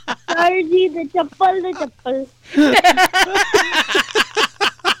 सर जी दे चप्पल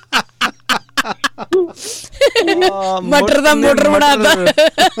मटर दा मोटर बनाता।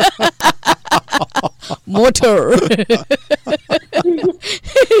 मोटर।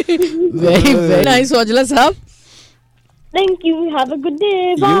 very nice औजला साहब। Thank you, have a good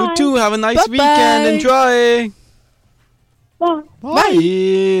day, bye. You too, have a nice Bye-bye. weekend, enjoy.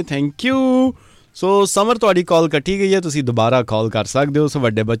 Bye. Thank you. So Samar ਤੁਹਾਡੀ ਕਾਲ ਕੱਟੀ ਗਈ ਹੈ, ਤੁਸੀਂ ਦੁਬਾਰਾ ਕਾਲ ਕਰ ਸਕਦੇ ਹੋ। ਸੋ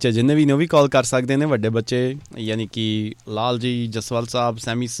ਵੱਡੇ ਬੱਚੇ ਜਿੰਨੇ ਵੀ ਨੇ ਉਹ ਵੀ ਕਾਲ ਕਰ ਸਕਦੇ ਨੇ। ਵੱਡੇ ਬੱਚੇ ਯਾਨੀ ਕਿ ਲਾਲ ਜੀ, ਜਸਵਾਲ ਸਾਹਿਬ,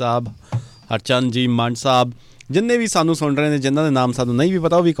 ਸੈਮੀ ਸਾਹਿਬ, ਹਰਚੰਦ ਜੀ, ਮੰਡ ਸਾਹਿਬ, ਜਿੰਨੇ ਵੀ ਸਾਨੂੰ ਸੁਣ ਰਹੇ ਨੇ, ਜਿਨ੍ਹਾਂ ਦੇ ਨਾਮ ਸਾਨੂੰ ਨਹੀਂ ਵੀ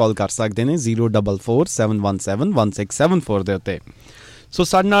ਪਤਾ, ਉਹ ਵੀ ਕਾਲ ਕਰ ਸਕਦੇ ਨੇ 04471711674 ਦੇ ਉੱਤੇ। ਸੋ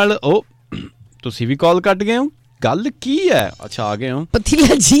ਸਾਡੇ ਨਾਲ ਉਹ ਤੁਸੀਂ ਵੀ ਕਾਲ ਕੱਟ ਗਏ ਹੋ। ਗੱਲ ਕੀ ਹੈ? ਅੱਛਾ ਆ ਗਏ ਹੋ।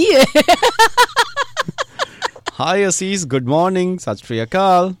 ਪਤੀਲਾ ਜੀ ਹੈ। ਹਾਈ ਅਸੀਸ, ਗੁੱਡ ਮਾਰਨਿੰਗ, ਸਤਿ ਸ਼੍ਰੀ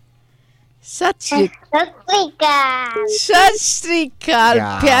ਅਕਾਲ। सत श्री अकाल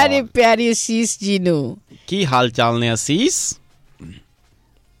प्यारे प्यारे असीस जी नु की हाल चाल ने असीस?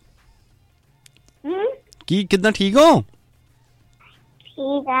 की कितना ठीक हो?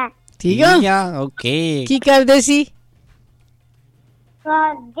 ਠੀਕ ਆ ਓਕੇ ਕੀ ਕਰਦੇ ਸੀ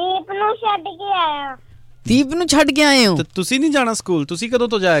ਦੀਪ ਨੂੰ ਛੱਡ ਕੇ ਆਇਆ ਦੀਪ ਨੂੰ ਛੱਡ ਕੇ ਆਏ ਹੋ ਤੇ ਤੁਸੀਂ ਨਹੀਂ ਜਾਣਾ ਸਕੂਲ ਤੁਸੀਂ ਕਦੋਂ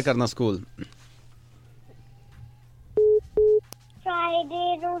ਤੋਂ ਜਾਇਆ ਕਰਨਾ ਸਕੂਲ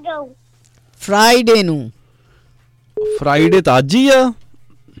ਫਰਾਈਡੇ ਨੂੰ ਜਾਊ ਫਰਾਈਡੇ ਨੂੰ ਫਰਾਈਡੇ ਤਾਂ ਅੱਜ ਹੀ ਆ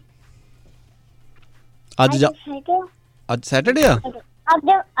ਅੱਜ ਸੈਟਰਡੇ ਆ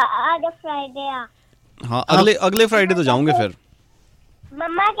ਅੱਜ ਫਰਾਈਡੇ ਆ ਹਾਂ ਅਗਲੇ ਫਰਾਈਡੇ ਤੋਂ ਜਾਓਗੇ ਫਿਰ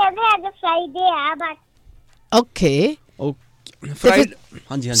ਮੰਮਾ ਕਹਿੰਦੇ ਅੱਜ ਫਰਾਈਡੇ ਆ ਬਸ ਓਕੇ ਫਰਾਈਡੇ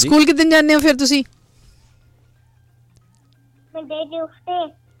ਹਾਂਜੀ ਸਕੂਲ ਕਿਦਨ ਜਾਂਦੇ ਹੋ ਫਿਰ ਤੁਸੀਂ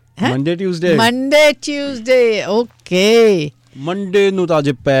ਮੰਡੇ ਟਿਊਜ਼ਡੇ ਓਕੇ ਮੰਡੇ ਨੂੰ ਤਾਂ ਅੱਜ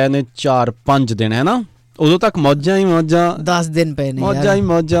ਪੈ ਨੇ 4-5 ਦਿਨ ਹੈ ਨਾ ਉਦੋਂ ਤੱਕ ਮੌਜਾਂ ਹੀ ਮੌਜਾਂ 10 ਦਿਨ ਪਏ ਨੇ ਮੌਜਾਂ ਹੀ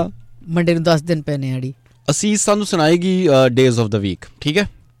ਮੌਜਾਂ ਮੰਡੇ ਨੂੰ 10 ਦਿਨ ਪਏ ਨੇ ਆੜੀ ਅਸੀਸ ਸਾਨੂੰ ਸੁਣਾਏਗੀ ਡੇਜ਼ ਆਫ ਦਾ ਵੀਕ ਠੀਕ ਹੈ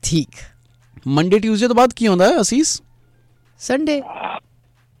ਠੀਕ ਮੰਡੇ ਟਿਊਜ਼ਡੇ ਤੋਂ ਬਾਅਦ ਕੀ ਹੁੰਦਾ ਹੈ ਅਸੀਸ ਸੰਡੇ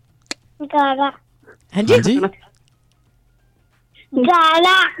ਗਾਣਾ ਹਾਂਜੀ ਵੈਰੀ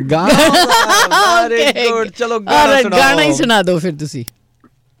ਗੁੱਡ ਚਲੋ ਗਾਣਾ ਹੀ ਸੁਣਾ ਦਿਓ ਫਿਰ ਤੁਸੀਂ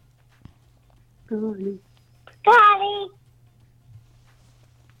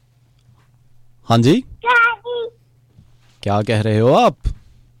ਹਾਂਜੀ क्या कह रहे हो आप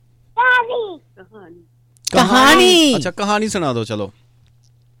कहानी अच्छा कहानी सुना दो चलो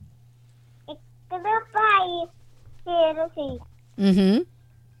ਭਾਈ ਸ਼ੇਰ ਸੀ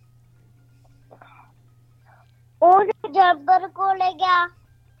ਉਹ ਜਾਨਵਰ ਕੋਲੇ ਗਿਆ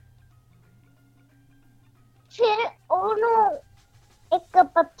ਫਿਰ ਉਹਨੂੰ ਇੱਕ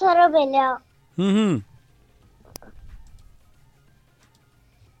ਪੱਥਰ ਮਿਲਿਆ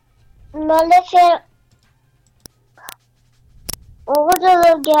ਨਾਲੇ ਫਿਰ ਉਹ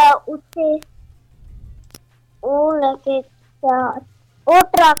ਜਦੋਂ ਗਿਆ ਉੱਥੇ ਉਹ ਲੈ ਕੇ ਉਹ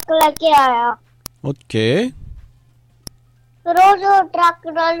ਟਰੱਕ ਲੈ ਕੇ ਆਇਆ ਓਕੇ ਰੋਜ਼ ਟਰੱਕ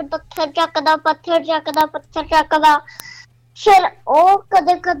ਨਾਲ ਪੱਥਰ ਚੱਕਦਾ ਫਿਰ ਉਹ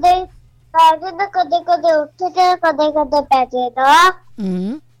ਕਦੇ ਕਦੇ ਆ ਜਾਂਦਾ ਕਦੇ ਉੱਥੇ ਤੇ ਕਦੇ ਪੈ ਜਾਂਦਾ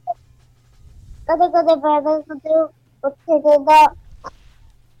ਕਦੇ ਪੈਦਾ ਕਦੇ ਉੱਥੇ ਜਾਂਦਾ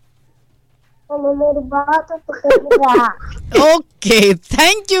Okay,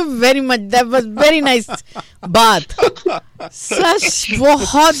 thank you very much. That was very nice बात. सच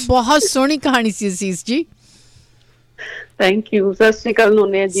बहुत सोहनी कहानी सी असीस जी. Thank you. सत श्री अकाल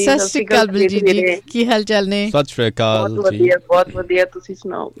नोनिया जी. सत श्री अकाल बलजीत जी. की हाल चाल ने? सत श्री अकाल जी. बहुत वधिया तुसी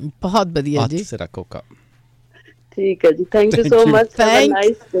सुनाओ. बहुत बढ़िया जी. से रखो का. ठीक है जी. Thank you so much.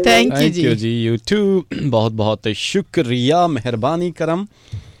 Thank you ji. You too. बहुत शुक्रिया मेहरबानी करम.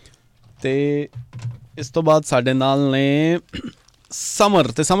 ਤੇ ਇਸ ਤੋਂ ਬਾਅਦ ਸਾਡੇ ਨਾਲ ਨੇ ਸਮਰ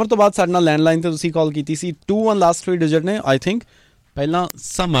ਤੋਂ ਬਾਅਦ ਸਾਡੇ ਨਾਲ ਲੈਂਡਲਾਈਨ ਤੇ ਤੁਸੀਂ ਕਾਲ ਕੀਤੀ ਸੀ 21 ਲਾਸਟ 3 ਡਿਜਿਟ ਨੇ ਆਈ ਥਿੰਕ ਪਹਿਲਾਂ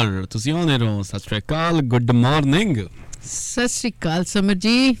ਸਮਰ ਤੁਸੀਂ ਆਉਣੇ ਰਹੋ ਸਤਿ ਸ਼੍ਰੀ ਅਕਾਲ ਗੁੱਡ ਮਾਰਨਿੰਗ ਸਤਿ ਸ਼੍ਰੀ ਅਕਾਲ ਸਮਰ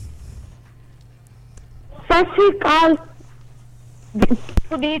ਜੀ ਸਤਿ ਸ਼੍ਰੀ ਅਕਾਲ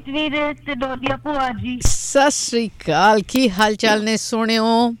ਪੁਨੀਤ ਵੀਰ ਤੇ ਡੋਡੀਆ ਭੂਆ ਜੀ ਸਤਿ ਸ਼੍ਰੀ ਅਕਾਲ ਕੀ ਹਾਲ ਚਾਲ ਨੇ ਸੋਹਣਿਓ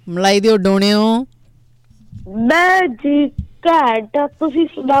ਮਲਾਈ ਦਿਓ ਡੋਣਿਓ ਮੈਂ ਜੀ ਘੈਂਟ ਤੁਸੀਂ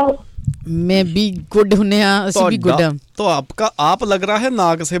ਸੁਣਾਓ मैं भी गुड होने ਅਸੀਂ भी गुड हैं तो आपका आप लग रहा है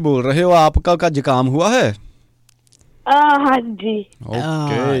नाक से बोल रहे हो आपका जुकाम हुआ है हाँ जी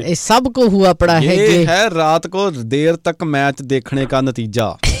ओके ये सब को हुआ पड़ा है ये है रात को देर तक मैच देखने का नतीजा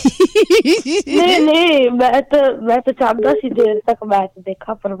नहीं मैं तो चाहता सी देर तक मैच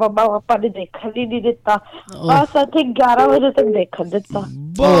देखा पर पापा ने देखने ही नहीं दिता बस आई थिंक 11 बजे तक देखने दिता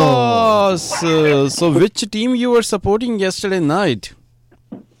बस so which team you were supporting yesterday night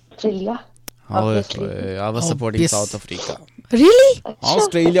Australia. Obviously. I was supporting South Africa. Really?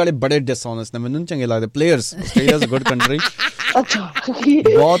 Australia वाले बड़े dishonest ने ਮੈਨੂੰ ਚੰਗੇ ਲੱਗਦੇ players. Australia is a good country.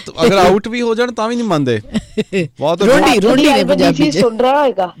 बहुत अगर आउट भी हो जाਣ ਤਾਂ ਵੀ ਨਹੀਂ ਮੰਨਦੇ. ਬਹੁਤ ਰੋਂਡੀ ਨੇ ਪੰਜਾਬੀ ਚ ਸੁਣ ਰਿਹਾ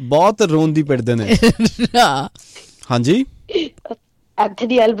ਹੋਏਗਾ. ਬਹੁਤ ਰੋਂਦੀ ਪਿੱਟਦੇ ਨੇ. ਹਾਂਜੀ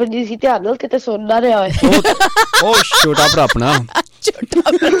ਐਂਥਨੀ ਐਲਬਨੀ ਸੀ ਧਿਆਨ ਨਾਲ ਕਿਤੇ ਸੁਣ ਨਾ ਰਿਹਾ ਹੋਏ. ਉਹ ਛੋਟਾ ਭਰਾ ਆਪਣਾ.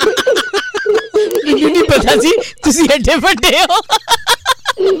 ਮੈਨੂੰ ਨਹੀਂ ਪਤਾ ਸੀ ਤੁਸੀਂ ਐਡੇ ਵੱਡੇ ਹੋ.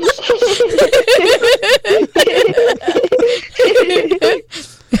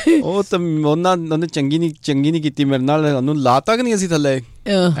 ਉਹ ਤਾਂ ਉਹਨੇ ਚੰਗੀ ਨਹੀਂ ਕੀਤੀ ਮੇਰੇ ਨਾਲ ਉਹਨੂੰ ਲਾ ਤੱਕ ਨਹੀਂ ਅਸੀਂ ਥੱਲੇ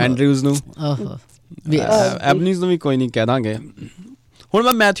ਐਂਡਰਿਊਜ਼ ਨੂੰ ਐਬਨੀਜ਼ ਨੂੰ ਵੀ ਕੋਈ ਨਹੀਂ ਕਹਿ ਦਾਂਗੇ ਹੁਣ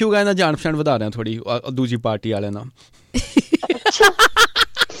ਮੈਂ ਮੈਥਿਊ ਗਾਇ ਨਾਲ ਜਾਣ ਪਛਾਣ ਵਧਾ ਰਿਹਾ ਥੋੜੀ ਦੂਜੀ ਪਾਰਟੀ ਵਾਲਿਆਂ ਨਾਲ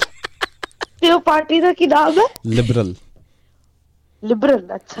ਤੇ ਉਹ ਪਾਰਟੀ ਦਾ ਕੀ ਨਾਮ ਹੈ ਲਿਬਰਲ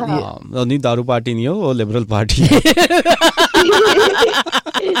ਅੱਛਾ ਨਹੀਂ ਦਾਰੂ ਪਾਰਟੀ ਨਹੀਂ ਉਹ ਲਿਬਰਲ ਪਾਰਟੀ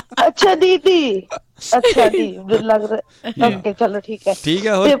ਅੱਛਾ ਦੀਦੀ ਅੱਛਾ ਜੀ ਲੱਗ ਰਿਹਾ ਓਕੇ ਚਲੋ ਠੀਕ ਹੈ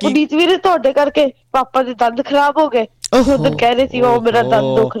ਤੇ ਪੁਨੀਤ ਵੀਰੇ ਤੁਹਾਡੇ ਕਰਕੇ ਪਾਪਾ ਦੇ ਦੰਦ ਖਰਾਬ ਹੋ ਗਏ ਉਹ ਕਹਿ ਰਹੇ ਸੀ ਉਹ ਮੇਰਾ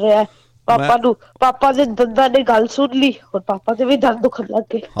ਦੰਦ ਦੁਖ ਰਿਹਾ ਪਾਪਾ ਦੇ ਦੰਦਾਂ ਨੇ ਗੱਲ ਸੁਣ ਲਈ ਔਰ ਪਾਪਾ ਦੇ ਵੀ ਦੰਦ ਦੁਖਣ ਲੱਗ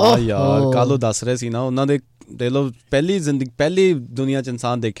ਗਏ। ਹਾਂ ਯਾਰ ਕੱਲ ਉਹ ਦੱਸ ਰਹੇ ਸੀ ਨਾ ਉਹਨਾਂ ਦੇ ਦੇਖ ਲਓ ਪਹਿਲੀ ਦੁਨੀਆ 'ਚ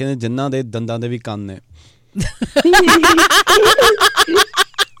ਇਨਸਾਨ ਦੇਖੇ ਨੇ ਜਿਨ੍ਹਾਂ ਦੇ ਦੰਦਾਂ ਦੇ ਵੀ ਕੰਨ ਨੇ।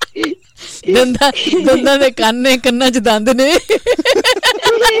 ਦੰਦਾਂ ਦੇ ਕੰਨ ਨੇ, ਕੰਨਾਂ 'ਚ ਦੰਦ ਨੇ।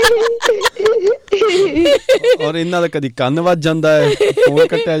 ਔਰ ਇਹਨਾਂ ਦਾ ਕਦੀ ਕੰਨ ਵੱਜ ਜਾਂਦਾ ਹੈ, ਫੋਨ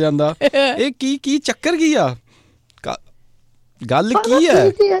ਕੱਟਿਆ ਜਾਂਦਾ। ਇਹ ਕੀ ਚੱਕਰ ਕੀ ਆ, ਗੱਲ ਕੀ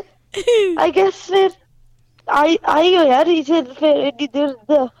ਹੈ? ਆਈ ਗੈਸ ਫਿਰ ਆਈ ਹੋ ਯਾਰ ਰੀਜ਼ਨ ਫਿਰ ਇੰਨੀ ਦੇਰ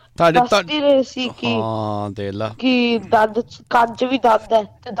ਤੁਹਾਡੇ ਸੀ ਕਿ ਹਾਂ ਦੇਖ ਲਾ ਕਿ ਦੰਦ ਕੰਨ 'ਚ ਵੀ ਦੰਦ ਹੈ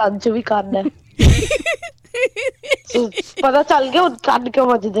ਤੇ ਦੰਦ 'ਚ ਵੀ ਕੰਨ ਹੈ। ਪਤਾ ਚੱਲ ਗਿਆ ਹੁਣ ਕੰਨ ਕਿਉਂ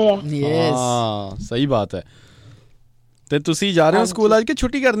ਵੱਜਦੇ ਆ। ਹਾਂ ਸਹੀ ਬਾਤ ਹੈ। ਤੇ ਤੁਸੀਂ ਜਾ ਰਹੇ ਹੋ ਸਕੂਲ ਅੱਜ ਕਿ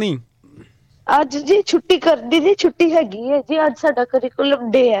ਛੁੱਟੀ ਕਰਨੀ? ਅੱਜ ਜੀ ਛੁੱਟੀ ਕਰਨੀ ਦੀ ਛੁੱਟੀ ਹੈਗੀ ਹੈ ਜੀ। ਅੱਜ ਸਾਡਾ ਕਰਿਕੂਲਮ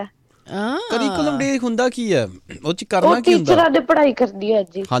ਡੇ ਹੈ। ਕਰਿਕੂਲਮ ਡੇ ਹੁੰਦਾ ਕੀ ਹੈ? ਉਹ 'ਚ ਕਰਨਾ ਕੀ ਹੁੰਦਾ? ਟੀਚਰਾਂ ਨੇ ਪੜ੍ਹਾਈ ਕਰਨੀ ਹੈ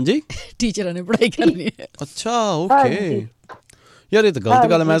ਜੀ। ਹਾਂਜੀ ਟੀਚਰਾਂ ਨੇ ਪੜ੍ਹਾਈ ਕਰਨੀ ਹੈ। ਅੱਛਾ ਓਕੇ ਯਾਰ ਇਹ ਤਾਂ ਗਲਤ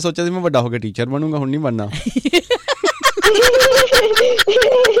ਗੱਲ ਹੈ। ਮੈਂ ਸੋਚਿਆ ਸੀ ਮੈਂ ਵੱਡਾ ਹੋ ਕੇ ਟੀਚਰ ਬਣੂੰਗਾ, ਹੁਣ ਨਹੀਂ ਬਣਨਾ।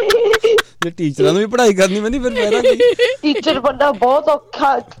 ਜੇ ਟੀਚਰਾਂ ਨੂੰ ਵੀ ਪੜ੍ਹਾਈ ਕਰਨੀ ਪੈਂਦੀ ਫਿਰ ਫਾਇਦਾ ਕੀ? ਟੀਚਰ ਬਣਨਾ ਬਹੁਤ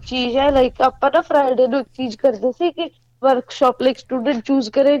ਔਖਾ ਚੀਜ਼ ਹੈ। ਲਾਈਕ ਆਪਾਂ ਨਾ ਫਰਾਈਡੇ ਨੂੰ ਇੱਕ ਚੀਜ਼ ਕਰਦੇ ਸੀ ਕਿ वर्कशॉप लाइक स्टूडेंट चूज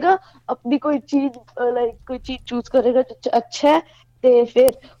करेगा अपनी कोई चीज चूज करेगा जो अच्छा है ते फिर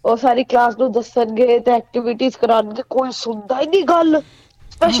वो सारी क्लास ਨੂੰ ਦੱਸਣਗੇ ਤੇ ਐਕਟੀਵਿਟੀਜ਼ ਕਰਾਉਣਗੇ। ਕੋਈ ਸੁਣਦਾ ਹੀ ਨਹੀਂ ਗੱਲ,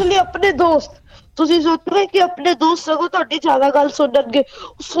 ਸਪੈਸ਼ਲੀ ਆਪਣੇ ਦੋਸਤ। ਤੁਸੀਂ ਸੋਚੋਗੇ ਕਿ ਆਪਣੇ ਦੋਸਤ ਸਗੋਂ ਤੁਹਾਡੀ ਜ਼ਿਆਦਾ ਗੱਲ ਸੁਣਨਗੇ,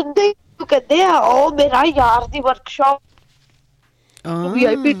 ਸੁਣਦੇ ਹੀ ਕਹਿੰਦੇ ਆ ਉਹ ਮੇਰਾ ਯਾਰ ਦੀ ਵਰਕਸ਼ਾਪ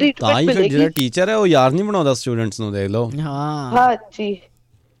VIP ਟ੍ਰੀਟਮੈਂਟ ਮਿਲੇਗੀ। ਜਿਹੜਾ ਟੀਚਰ ਹੈ ਉਹ ਯਾਰ ਨਹੀਂ ਬਣਾਉਂਦਾ ਸਟੂਡੈਂਟਸ ਨੂੰ, ਦੇਖ ਲਓ। ਹਾਂਜੀ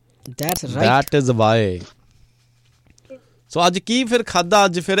that is why। ਸੋ ਅੱਜ ਕੀ ਫਿਰ ਖਾਦਾ?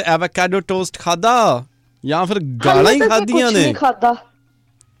 ਅੱਜ ਫਿਰ ਐਵੋਕਾਡੋ ਟੋਸਟ ਖਾਦਾ ਜਾਂ ਫਿਰ ਗਾਲਾਂ ਹੀ ਖਾਦੀਆਂ ਨੇ?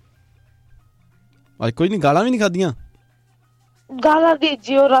 ਅੱਜ ਕੋਈ ਨਹੀਂ, ਗਾਲਾਂ ਵੀ ਨਹੀਂ ਖਾਦੀਆਂ? ਗਾਲਾਂ ਦੀ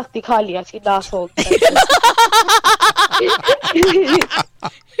ਜੀ ਉਹ ਰਾਤੀ ਖਾ ਲਿਆ ਸੀ ਨਾ ਸੌਂ ਕੇ।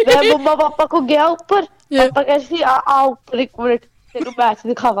 ਮੈਂ ਮੰਮਾ ਪਾਪਾ ਕੋ ਗਿਆ ਉੱਪਰ, ਪਾਪਾ ਕਹਿੰਦੇ ਸੀ ਆ ਉੱਪਰ ਇੱਕ ਮਿੰਟ ਤੈਨੂੰ ਮੈਚ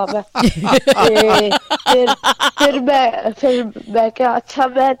ਦਿਖਾਵਾ ਮੈਂ। ਫਿਰ ਮੈਂ ਕਿਹਾ ਅੱਛਾ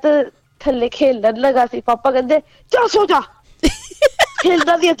ਮੈਂ ਤਾਂ ਥੱਲੇ ਖੇਲਣ ਲਗਾ ਸੀ। ਪਾਪਾ ਕਹਿੰਦੇ ਜਾ ਸੋ ਜਾ,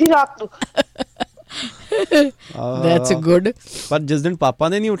 ਖੇਲਦਾ ਦੀ ਅੱਧੀ ਰਾਤ ਨੂੰ। That's good। ਪਰ ਜਿਸ ਦਿਨ ਪਾਪਾ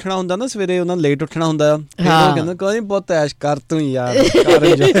ਨੇ ਨਹੀਂ ਉੱਠਣਾ ਹੁੰਦਾ ਨਾ ਸਵੇਰੇ, ਉਹਨਾਂ ਲੇਟ ਉੱਠਣਾ ਹੁੰਦਾ, ਕਹਿੰਦਾ ਕੋਈ ਬਹੁਤ ਐਸ਼ ਕਰ ਤੂੰ ਯਾਰ।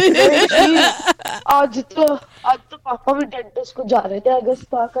 ਅੱਜ ਤਾਂ ਪਾਪਾ ਵੀ ਡੈਂਟਿਸਟ ਕੋ ਜਾ ਰਹੇ ਨੇ ਅਗਸਤ,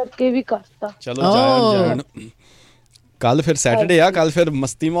 ਤਾਂ ਕਰਕੇ ਵੀ ਕਰਤਾ। ਚਲੋ ਜਾਣ। ਕੱਲ ਫਿਰ ਸੈਟਰਡੇ ਆ, ਕੱਲ ਫਿਰ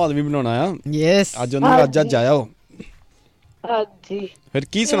ਮਸਤੀ ਮਾਹੌਲ ਵੀ ਬਣਾਉਣਾ ਆ। ਯੈਸ ਅੱਜ ਉਹਨੂੰ ਅੱਜ ਜਾਇਓ। ਹਾਂਜੀ ਫਿਰ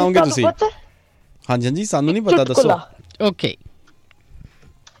ਕੀ ਸੁਣਾਓਗੇ ਤੁਸੀਂ? ਹਾਂਜੀ ਸਾਨੂੰ ਨਹੀਂ ਪਤਾ, ਦੱਸੋ। ਓਕੇ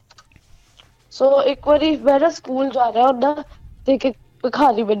ਸੋ ਇੱਕ ਵਾਰੀ ਮੈਂ ਨਾ ਸਕੂਲ ਜਾ ਰਿਹਾ ਹੁੰਦਾ ਤੇ ਇੱਕ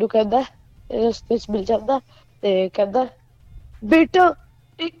ਭਿਖਾਰੀ ਮੈਨੂੰ ਕਹਿੰਦਾ, ਰਸਤੇ 'ਚ ਮਿਲ ਜਾਂਦਾ ਤੇ ਕਹਿੰਦਾ ਬੇਟਾ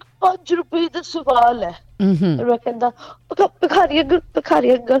ਇੱਕ 5 ਰੁਪਏ ਦਾ ਸਵਾਲ ਹੈ। ਮੈਂ ਕਹਿੰਦਾ ਭਿਖਾਰੀ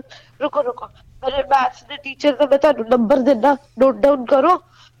ਅੰਕਲ ਰੁਕੋ ਮੇਰੇ ਮੈਥਸ ਦੇ ਟੀਚਰ ਦਾ ਮੈਂ ਤੁਹਾਨੂੰ ਨੰਬਰ ਦਿੰਦਾ, ਨੋਟ ਡਾਊਨ ਕਰੋ।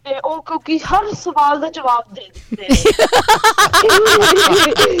 ਤੇ ਉਹ ਕਿਉਂਕਿ ਹਰ ਸਵਾਲ ਦਾ ਜਵਾਬ ਦੇ ਦਿੰਦੇ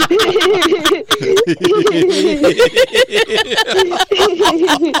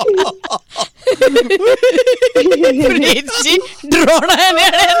ਜੀ ਡਰਾਉਣਾ ਹੈ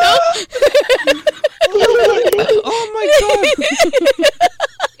ਨਿਆਣੇ ਨੂੰ। Oh my God!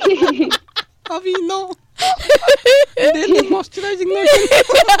 Avi, no. Daily moisturizing lotion.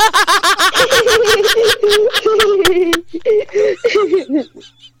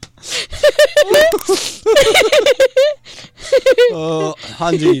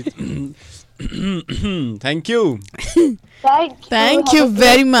 Hanji. Thank you. Thank you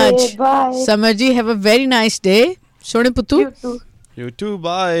very much. Bye. Samar ji, have a very nice day. Sone puttu. You too,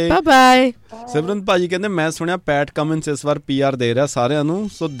 bye. Bye bye. ਸਿਮਰਨ ਭਾਜੀ ਕਹਿੰਦੇ ਮੈਂ ਸੁਣਿਆ ਪੈਟ ਕਮਿੰਸ ਇਸ ਵਾਰ PR ਦੇ ਰਿਹਾ ਸਾਰਿਆਂ ਨੂੰ,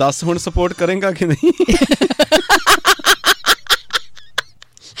 ਸੋ ਦੱਸ ਹੁਣ ਸਪੋਰਟ ਕਰੇਗਾ ਕਿ ਨਹੀਂ?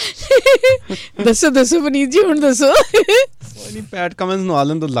 ਦੱਸੋ ਪਨੀਤ ਜੀ, ਹੁਣ ਦੱਸੋ। ਕੋਈ ਨਹੀਂ, ਪੈਟ ਕਮਿੰਸ ਨੂੰ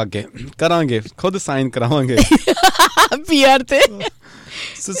ਆਲਣ ਤੋਂ ਲੱਗ ਗਏ, ਕਰਾਂਗੇ ਖੁਦ ਸਾਈਨ ਕਰਾਵਾਂਗੇ PR ਤੇ,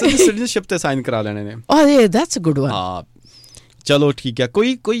 ਸਿਟੀਜ਼ਨਸ਼ਿਪ ਤੇ ਸਾਈਨ ਕਰਾ ਲੈਣੇ ਨੇ। ਓਹ ਦੈਟਸ ਅ ਗੁੱਡ ਵਨ। ਹਾਂ ਚਲੋ ਠੀਕ ਹੈ,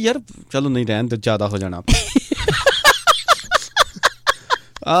 ਕੋਈ ਯਾਰ ਚਲੋ ਨਹੀਂ ਰਹਿਣ ਤੇ ਜ਼ਿਆਦਾ ਹੋ ਜਾਣਾ।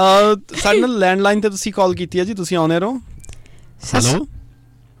 ਸਾਡੇ ਨਾਲ ਲੈਂਡਲਾਈਨ ਤੇ ਤੁਸੀਂ ਕਾਲ ਕੀਤੀ ਹੈ ਜੀ, ਤੁਸੀਂ ਆਉਣੇ ਰਹੋ। ਹੈਲੋ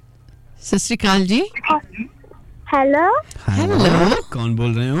ਸਤਿ ਸ਼੍ਰੀ ਅਕਾਲ ਜੀ। हेलो कौन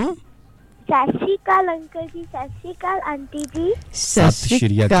बोल रहे हो? सत श्री अकाल अंकल जी, सत श्री अकाल आंटी जी, सत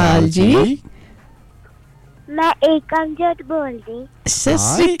श्री अकाल जी। मैं एकमजोत बोल रही। सत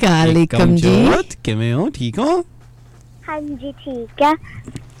श्री अकाल एकम जी, किवें हो? ठीक हो? हाँ जी ठीक है।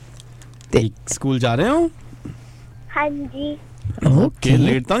 स्कूल जा रहे हो? हाँ जी। ओके,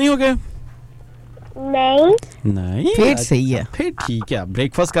 लेट तो नहीं हो गए? ਨਹੀਂ ਫਿਰ ਸਹੀ ਆ। ਫਿਰ ਠੀਕ ਆ।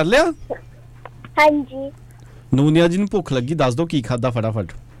 ਬ੍ਰੇਕਫਾਸਟ ਕਰ ਲਿਆ? ਹਾਂਜੀ। ਨੂਨੀਆ ਜੀ ਨੂੰ ਭੁੱਖ ਲੱਗੀ, ਦੱਸ ਦੋ ਕੀ ਖਾਦਾ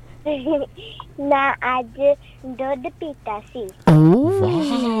ਫਟਾਫਟ। ਮੈਂ ਅੱਜ ਦੁੱਧ ਪੀਤਾ ਸੀ। ਓ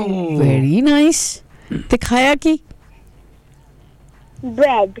ਵੈਰੀ ਨਾਈਸ। ਤੇ ਖਾਇਆ ਕੀ?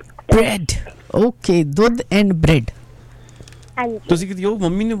 ਬ੍ਰੈਡ। ਓਕੇ, ਦੁੱਧ ਐਂਡ ਬ੍ਰੈਡ। ਹਾਂਜੀ। ਤੁਸੀਂ ਕਿਤੇ ਉਹ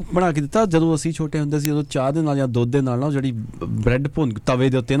ਮੰਮੀ ਨੇ ਬਣਾ ਕੇ ਦਿੱਤਾ ਜਦੋਂ ਅਸੀਂ ਛੋਟੇ ਹੁੰਦੇ ਸੀ, ਉਦੋਂ ਚਾਹ ਦੇ ਨਾਲ ਜਾਂ ਦੁੱਧ ਦੇ ਨਾਲ ਨਾ ਜਿਹੜੀ ਬ੍ਰੈਡ ਭੁੰਨ ਤਵੇ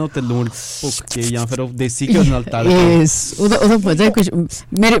ਦੇ ਉੱਤੇ ਨਾ ਉੱਤੇ ਲੂਣ ਭੁੱਕ ਕੇ ਜਾਂ ਫਿਰ ਉਹ ਦੇਸੀ ਘਿਓ ਨਾਲ ਤਲ ਕੇ। ਯੈਸ, ਉਹਦਾ ਪਤਾ ਕੁਝ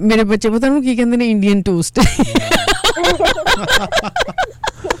ਮੇਰੇ ਬੱਚੇ ਪਤਾ ਨੂੰ ਕੀ ਕਹਿੰਦੇ ਨੇ, ਇੰਡੀਅਨ ਟੋਸਟ।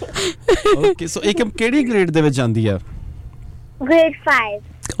 ਓਕੇ, ਸੋ ਇਹ ਕਿਹੜੀ ਗ੍ਰੇਡ ਦੇ ਵਿੱਚ ਜਾਂਦੀ ਆ? Grade 5।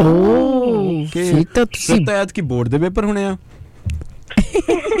 ਓਕੇ, ਫਿਰ ਤਾਂ ਐਤ ਕੀ ਬੋਰਡ ਦੇ ਪੇਪਰ ਹੋਣੇ ਆ।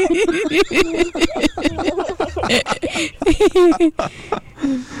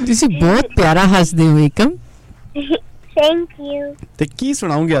 ਤੁਸੀਂ ਬਹੁਤ ਪਿਆਰਾ ਹੱਸਦੇ ਹੋ ਏਕਮ। Thank you. ਤੇ ਕੀ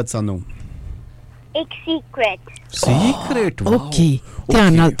ਸੁਣਾਉਂਗੇ ਅੱਜ ਸਾਨੂੰ? ਇੱਕ ਸੀਕ੍ਰੇਟ। ਸੀਕ੍ਰੇਟ? ਓਕੇ,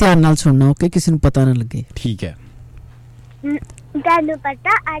 ਧਿਆਨ ਨਾਲ ਸੁਣਨਾ, ਓਕੇ, ਕਿਸੇ ਨੂੰ ਪਤਾ ਨਾ ਲੱਗੇ। ਠੀਕ ਹੈ। ਤੁਹਾਨੂੰ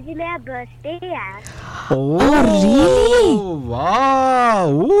ਪਤਾ ਅੱਜ ਮੇਰਾ ਬਰਥਡੇ ਆ। ਓ ਰੀਅਲੀ?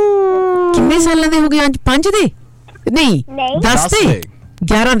 ਵਾਓ। ਕਿੰਨੇ ਸਾਲਾਂ ਦੇ ਹੋ ਗਏ ਅੱਜ? 5 ਦੇ? ਨਹੀਂ 10 ਦੇ?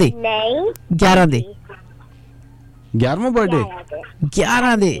 11 ਦੇ? ਨਹੀਂ 11 ਦੇ। 11ਵਾਂ ਬਰਥਡੇ?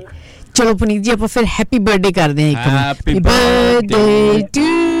 11 ਦੇ। ਚਲੋ ਪੁਨੀਤ ਜੀ ਆਪਾਂ ਫਿਰ ਹੈਪੀ ਬਰਥਡੇ ਕਰਦੇ ਹਾਂ। Happy birthday to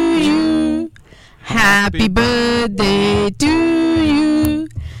you, happy birthday to you,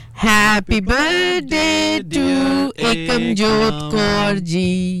 happy birthday to Ekamjot Kaur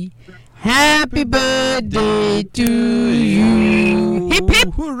ji, happy birthday to you. Hip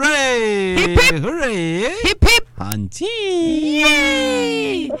hip ਹੁਰੇ ਹੁਰੇ hip hip. ਹਾਂਜੀ।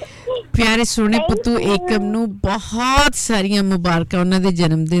 ਪਿਆਰੇ ਸੋਹਣੇ ਪੁੱਤੂ ਏਕਮ ਨੂੰ ਬਹੁਤ ਸਾਰੀਆਂ ਮੁਬਾਰਕਾਂ ਉਹਨਾਂ ਦੇ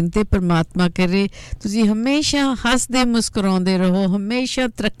ਜਨਮ ਦਿਨ ਤੇ। ਪਰਮਾਤਮਾ ਕਰੇ ਤੁਸੀਂ ਹਮੇਸ਼ਾ ਹੱਸਦੇ ਮੁਸਕਰਾਉਂਦੇ ਰਹੋ, ਹਮੇਸ਼ਾ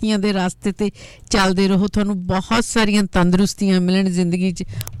ਤਰੱਕੀਆਂ ਦੇ ਰਾਸਤੇ ਤੇ ਚੱਲਦੇ ਰਹੋ, ਤੁਹਾਨੂੰ ਬਹੁਤ ਸਾਰੀਆਂ ਤੰਦਰੁਸਤੀਆਂ ਮਿਲਣ ਜ਼ਿੰਦਗੀ 'ਚ,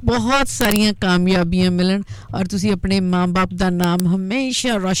 ਬਹੁਤ ਸਾਰੀਆਂ ਕਾਮਯਾਬੀਆਂ ਮਿਲਣ, ਔਰ ਤੁਸੀਂ ਆਪਣੇ ਮਾਂ-ਬਾਪ ਦਾ ਨਾਮ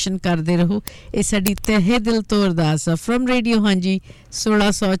ਹਮੇਸ਼ਾ ਰੋਸ਼ਨ ਕਰਦੇ ਰਹੋ। ਇਹ ਸਾਡੀ ਤਹਿ ਦਿਲ ਤੋਂ ਅਰਦਾਸ ਆ। ਫਰਮ ਰੇਡੀਓ ਹਾਂਜੀ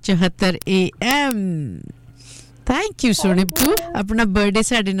 1674 AM। ਥੈਂਕ ਯੂ ਸੋਹਣੇ ਪੁੱਤੂ ਆਪਣਾ ਬਰਥਡੇ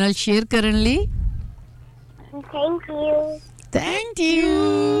ਸਾਡੇ ਨਾਲ ਸ਼ੇਅਰ ਕਰਨ ਲਈ। Thank you. Thank you.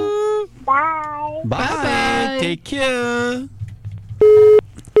 Bye bye, take care.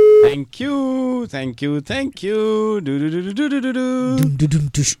 Thank you.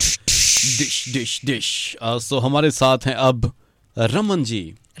 Dish. So हमारे साथ हैं अब रमन जी।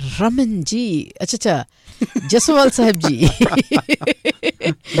 अच्छा जसवाल साहब जी।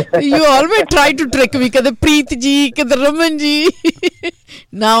 You always try to trick me. कदे प्रीत जी, कदे Raman ji.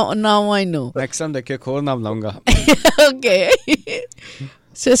 Now I know. Next time देखिए खोर नाम लाऊंगा। Okay.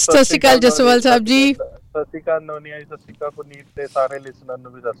 सत श्री अकाल जसवाल साहब जी। ਸਤਿ ਸ਼੍ਰੀ ਅਕਾਲ ਨੋਨੀਆ ਜੀ, ਸਤਿ ਸ਼੍ਰੀ ਅਕਾਲ ਪੁਨੀਤ ਤੇ ਸਾਰੇ ਲਿਸਨਰ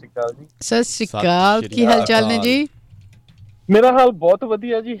ਨੂੰ ਵੀ ਸਤਿ ਸ਼੍ਰੀ ਅਕਾਲ ਜੀ। ਸਤਿ ਸ਼੍ਰੀ ਅਕਾਲ, ਕੀ ਹਾਲ ਚਾਲ ਨੇ ਜੀ? ਮੇਰਾ ਹਾਲ ਬਹੁਤ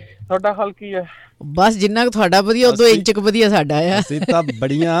ਵਧੀਆ ਜੀ, ਤੁਹਾਡਾ ਹਾਲ ਕੀ ਹੈ? ਬਸ ਜਿੰਨਾ ਕੁ ਤੁਹਾਡਾ ਵਧੀਆ ਉਦੋਂ ਇੰਚ ਕੁ ਵਧੀਆ ਸਾਡਾ ਆ। ਅਸੀਂ ਤਾਂ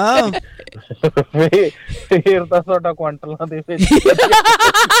ਬੜੀਆਂ ਫੇਰ ਤਾਂ ਤੁਹਾਡਾ ਕੁਆਂਟਲਾਂ ਦੇ ਵਿੱਚ।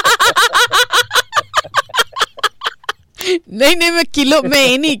 ਨਹੀਂ ਮੈਂ ਕਿਲੋ, ਮੈਂ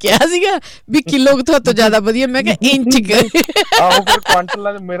ਇਹ ਨਹੀਂ ਕਿਹਾ ਸੀਗਾ ਵੀ ਕਿਲੋ ਤੋਂ ਤੋਂ ਜ਼ਿਆਦਾ ਵਧੀਆ, ਮੈਂ ਕਿਹਾ ਇੰਚ ਕੁ। ਆਹੋ ਫਿਰ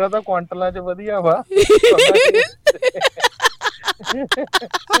ਕੁਆਂਟਲਾਂ 'ਚ, ਮੇਰਾ ਤਾਂ ਕੁਆਂਟਲਾਂ 'ਚ ਵਧੀਆ ਵਾ।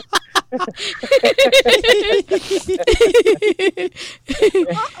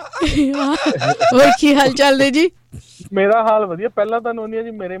 ਹੋਰ ਕੀ ਹਾਲ ਚਾਲ ਨੇ ਜੀ? ਮੇਰਾ ਹਾਲ ਵਧੀਆ। ਪਹਿਲਾਂ ਤਾਂ ਨੋਨੀਆ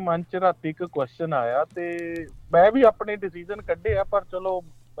ਜੀ ਮੇਰੇ ਮਨ 'ਚ ਰਾਤੀ ਇੱਕ ਕੁਐਸਚਨ ਆਇਆ ਤੇ ਮੈਂ ਵੀ ਆਪਣੇ ਡਿਸੀਜਨ ਕੱਢੇ ਆ, ਪਰ ਚਲੋ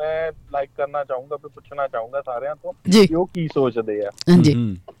ਮੈਂ ਲਾਈਕ ਕਰਨਾ ਚਾਹੂੰਗਾ, ਵੀ ਪੁੱਛਣਾ ਚਾਹੂੰਗਾ ਸਾਰਿਆਂ ਤੋਂ ਕਿ ਉਹ ਕੀ ਸੋਚਦੇ ਆ।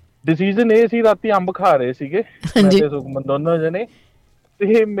 ਡਿਸੀਜਨ ਇਹ ਸੀ, ਰਾਤੀ ਅੰਬ ਖਾ ਰਹੇ ਸੀਗੇ ਮੈਂ ਤੇ ਸੁਖਮਨ ਦੋਨੋਂ ਜਣੇ,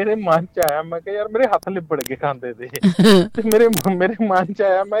 ਤੇ ਮੇਰੇ ਮਨ 'ਚ ਆਇਆ, ਮੈਂ ਕਿਹਾ ਯਾਰ ਮੇਰੇ ਹੱਥ ਲਿਬੜ ਕੇ ਖਾਂਦੇ ਤੇ ਮੇਰੇ ਮਨ 'ਚ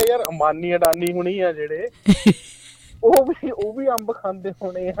ਆਇਆ, ਮੈਂ ਯਾਰ ਅਮਾਨੀ ਅਡਾਨੀ ਹੁਣੀ ਆ ਜਿਹੜੇ ਉਹ ਵੀ ਅੰਬ ਖਾਂਦੇ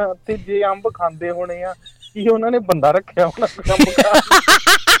ਹੋਣੇ ਆ, ਤੇ ਜੇ ਅੰਬ ਖਾਂਦੇ ਹੋਣੇ ਆ ਕੀ ਉਹਨਾਂ ਨੇ ਬੰਦਾ ਰੱਖਿਆ ਹੋਣਾ ਅੰਬ ਖਾ।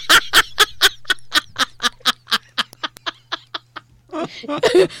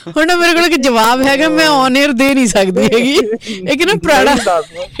 ਹੁਣ ਮੇਰੇ ਕੋਲ ਇੱਕ ਜਵਾਬ ਹੈਗਾ, ਮੈਂ ਔਨ 에ਅਰ ਦੇ ਨਹੀਂ ਸਕਦੀ ਹੈਗੀ। ਇੱਕ ਨਾ ਪੁਰਾਣਾ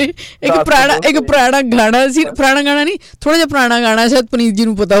ਗਾਣਾ ਸੀ, ਪੁਰਾਣਾ ਗਾਣਾ ਨਹੀਂ, ਥੋੜਾ ਜਿਹਾ ਪੁਰਾਣਾ ਗਾਣਾ, ਸ਼ਾਇਦ ਪੁਨੀਤ ਜੀ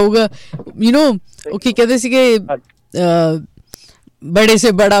ਨੂੰ ਪਤਾ ਹੋਊਗਾ। ਯੂ ਨੋ ਉਹ ਕੀ ਕਹਿੰਦੇ ਸੀਗੇ, ਬੜੇ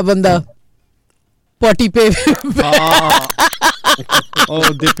ਸੇ ਬੜਾ ਬੰਦਾ ਪੋਟੀ ਪੇ।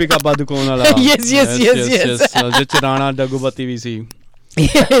 ਉਹ ਦੀਪਿਕਾ ਪਾਦੂਕੋਣ ਵਾਲਾ। ਯੈਸ ਜਿਹ ਰਾਣਾ ਡਗੂਬਤੀ ਵੀ ਸੀ।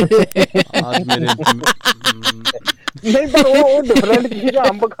 ਨਹੀਂ ਪਰ ਉਹ ਡਿਫਰੈਂਟ ਚੀਜ਼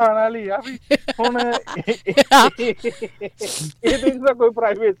ਅੰਬ ਖਾਣ ਵਾਲੀ ਆ ਵੀ। ਹੁਣ ਇਹਦੇ ਵਿੱਚ ਕੋਈ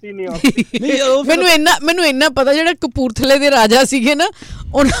ਪ੍ਰਾਈਵੇਸੀ ਨਹੀਂ ਆਉਂਦੀ। ਮੈਨੂੰ ਇੰਨਾ ਪਤਾ, ਜਿਹੜਾ ਕਪੂਰਥਲੇ ਦੇ ਰਾਜਾ ਸੀਗੇ ਨਾ,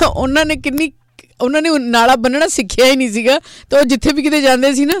 ਉਹਨਾਂ ਨੇ ਕਿੰਨੀ ਉਹਨਾਂ ਨੇ ਨਾਲਾ ਬੰਨਣਾ ਸਿੱਖਿਆ ਹੀ ਨਹੀਂ ਸੀਗਾ, ਤਾਂ ਉਹ ਜਿੱਥੇ ਵੀ ਕਿਤੇ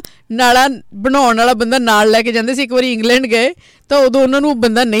ਜਾਂਦੇ ਸੀ ਨਾ ਨਾਲਾ ਬਣਾਉਣ ਵਾਲਾ ਬੰਦਾ ਨਾਲ ਲੈ ਕੇ ਜਾਂਦੇ ਸੀ। ਇੱਕ ਵਾਰੀ ਇੰਗਲੈਂਡ ਗਏ ਤਾਂ ਉਦੋਂ ਉਹਨਾਂ ਨੂੰ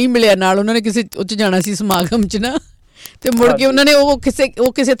ਬੰਦਾ ਨਹੀਂ ਮਿਲਿਆ ਨਾਲ, ਉਹਨਾਂ ਨੇ ਕਿਸੇ ਉਹ 'ਚ ਜਾਣਾ ਸੀ ਸਮਾਗਮ 'ਚ ਨਾ, ਤੇ ਮੁੜ ਕੇ ਉਹਨਾਂ ਨੇ ਉਹ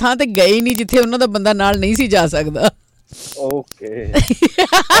ਕਿਸੇ ਥਾਂ ਤੇ ਗਏ ਨਹੀਂ ਜਿੱਥੇ ਉਹਨਾਂ ਦਾ ਬੰਦਾ ਨਾਲ ਨਹੀਂ ਸੀ ਜਾ ਸਕਦਾ। ਓਕੇ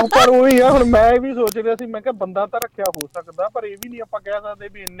ਪਰ ਉਹੀ ਆ, ਹੁਣ ਮੈਂ ਵੀ ਸੋਚ ਰਿਹਾ ਸੀ, ਮੈਂ ਕਿਹਾ ਬੰਦਾ ਤਾਂ ਰੱਖਿਆ ਹੋ ਸਕਦਾ, ਪਰ ਇਹ ਵੀ ਨਹੀਂ ਆਪਾਂ ਕਹਿ ਸਕਦੇ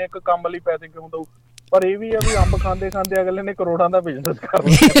ਵੀ ਇੰਨੇ ਕੁ ਕੰਮ ਲਈ ਪੈਸੇ ਕਿਉਂ ਦਊ। ਪਰ ਇਹ ਵੀ ਆ ਵੀ ਅੰਬ ਖਾਂਦੇ ਖਾਂਦੇ ਅਗਲੇ ਨੇ ਕਰੋੜਾਂ ਦਾ ਬਿਜ਼ਨਸ ਕਰ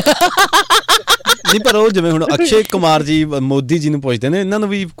ਲਿਆ। ਨਹੀਂ ਪਰ ਉਹ ਜਿਵੇਂ ਹੁਣ ਅਕਸ਼ੇ ਕੁਮਾਰ ਜੀ ਮੋਦੀ ਜੀ ਨੂੰ ਪੁੱਛਦੇ ਨੇ, ਇਹਨਾਂ ਨੂੰ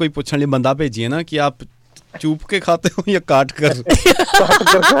ਵੀ ਕੋਈ ਪੁੱਛਣ ਲਈ ਬੰਦਾ ਭੇਜੀਏ ਨਾ ਕਿ ਆਪ चूप के खाते हो या काट कर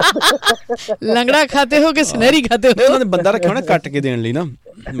लंगड़ा खाते हो कि सुनहरी खाते हो? उन्होंने बंदा रखा होना काट के देने ली ना,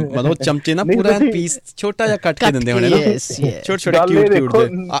 मतलब चमचे ना पूरा पीस छोटा या काट के देंदे होने ना, छोटे-छोटे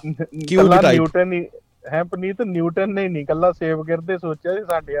क्यूट टाइप ਹੈ। ਪਨੀਤ ਨਿਊਟਨ ਨੇ ਨਹੀਂ ਕੱਲਾ ਸੇਵ ਕਰਦੇ ਸੋਚਿਆ ਸੀ,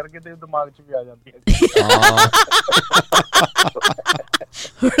 ਸਾਡੇ ਵਰਗੇ ਦੇ ਦਿਮਾਗ 'ਚ ਵੀ ਆ ਜਾਂਦੀ ਹੈ।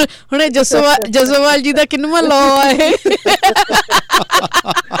 ਹੁਣ ਜਸੋਵਾਲ ਜੀ ਦਾ ਕਿੰਨਵਾਂ ਲਾਅ ਆ ਇਹ?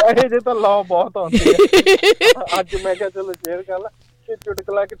 ਜੇ ਤਾਂ ਲਾਅ ਬਹੁਤ ਆਉਂਦੇ ਆ। ਅੱਜ ਮੈਂ ਕਿਹਾ ਚਲੋ ਸ਼ੇਅਰ ਕਰ ਲਾ ਤੇ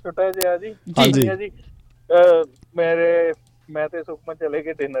ਚੁਟਕਲਾ ਕਿ ਛੋਟਾ ਜਿਹਾ ਜੀ। ਜੀ ਮੈਂ ਤੇ ਸੁਖਮਨ ਚਲੇ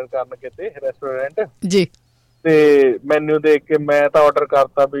ਗਏ ਡਿਨਰ ਕਰਨ ਕਿਤੇ ਰੈਸਟੋਰੈਂਟ ਜੀ, ਤੇ ਮੈਨੂ ਦੇਖ ਕੇ ਮੈਂ ਤਾਂ ਆਰਡਰ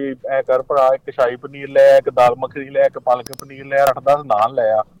ਕਰਤਾ ਵੀ ਐ ਕਰ ਭਰਾ, ਇੱਕ ਸ਼ਾਹੀ ਪਨੀਰ ਲੈ, ਇੱਕ ਦਾਲ ਮੱਖਣੀ ਲੈ, ਇੱਕ ਪਾਲਕ ਪਨੀਰ ਲੈ, 8-10 ਨਾਨ ਲੈ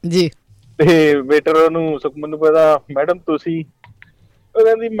ਆ ਜੀ। ਤੇ ਵੇਟਰ ਨੂੰ ਸੁਖਮਨ ਨੂੰ ਪਤਾ, ਮੈਡਮ ਤੁਸੀਂ? ਉਹ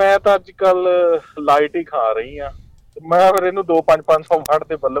ਕਹਿੰਦੀ ਮੈਂ ਤਾਂ ਅੱਜ ਕੱਲ ਲਾਈਟ ਹੀ ਖਾ ਰਹੀ ਆ। ਮੈਂ ਫਿਰ ਇਹਨੂੰ 2-500 ਵਾਟ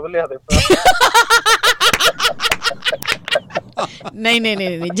ਦੇ ਬੱਲਬ ਲਿਆ ਦੇ। ਨਹੀਂ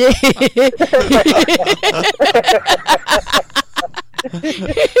ਜੀ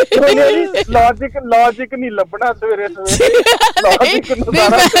ਲੌਜਿਕ ਨਹੀਂ ਲੱਭਣਾ ਸਵੇਰੇ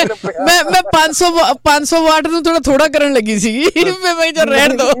ਮੈਂ 500 ਵਾਟ ਨੂੰ ਥੋੜਾ ਕਰਨ ਲੱਗੀ ਸੀਗੀ, ਮੈਂ ਕਿਹਾ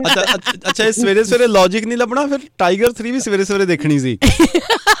ਰਹਿਣ ਦੋ। ਅੱਛਾ ਇਹ ਸਵੇਰੇ ਲੌਜਿਕ ਨਹੀਂ ਲੱਭਣਾ, ਫਿਰ ਟਾਈਗਰ 3 ਵੀ ਸਵੇਰੇ ਦੇਖਣੀ ਸੀ।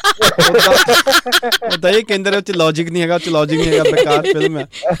 ਤਾਂ ਇਹ ਕਹਿੰਦੇ ਉਹ 'ਚ ਲੌਜਿਕ ਨਹੀਂ ਹੈਗਾ, ਬੇਕਾਰ ਫਿਲਮ ਹੈ।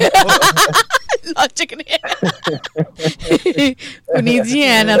 ਲੌਜਿਕ ਨਹੀਂ ਹੈ। ਪੁਨੀਤ ਜੀ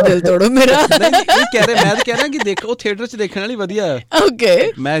ਐ ਨਾ ਦਿਲ ਤੋੜੋ ਮੇਰਾ। ਨਹੀਂ ਕਹਿ ਰਹੇ, ਮੈਂ ਤਾਂ ਕਹਿ ਰਿਹਾ ਕਿ ਦੇਖੋ ਥੀਏਟਰ 'ਚ ਦੇਖਣ ਵਾਲੀ ਵਧੀਆ ਹੈ।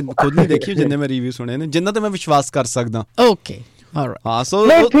 ਓਕੇ ਮੈਂ ਖੁਦ ਨਹੀਂ ਦੇਖੀ, ਜਿੰਨੇ ਮੈਂ ਰਿਵਿਊ ਸੁਣੇ ਨੇ, ਜਿੰਨਾ ਤੇ ਮੈਂ ਵਿਸ਼ਵਾਸ ਕਰ ਸਕਦਾ। ਓਕੇ ਹਾਂ ਸੋ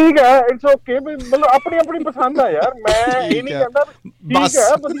ਠੀਕ ਹੈ, ਇਟਸ ਓਕੇ, ਮਤਲਬ ਆਪਣੀ ਪਸੰਦ ਆ ਯਾਰ। ਮੈਂ ਇਹ ਨਹੀਂ ਕਹਿੰਦਾ ਠੀਕ ਹੈ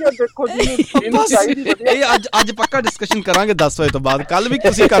ਵਧੀਆ, ਦੇਖੋ ਜੀ ਇਹਨੂੰ ਚਾਹੀਦੀ ਵਧੀਆ। ਇਹ ਅੱਜ ਪੱਕਾ ਡਿਸਕਸ਼ਨ ਕਰਾਂਗੇ 10 ਵਜੇ ਤੋਂ ਬਾਅਦ। ਕੱਲ ਵੀ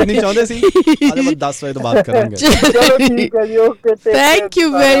ਤੁਸੀਂ ਕਰਨੀ ਚਾਹੁੰਦੇ ਸੀ, ਅੱਜ ਆਪਾਂ 10 ਵਜੇ ਤੋਂ ਬਾਅਦ ਕਰਾਂਗੇ। ਚਲੋ ਠੀਕ ਹੈ ਜੀ, okay, thank you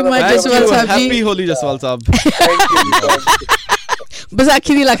very much Jaswal Sahib ji. Happy ਹੋਲੀ ਜਸਵਾਲ ਸਾਹਿਬ।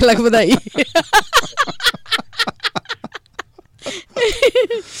 ਵਿਸਾਖੀ ਦੀ ਲੱਖ ਵਧਾਈ।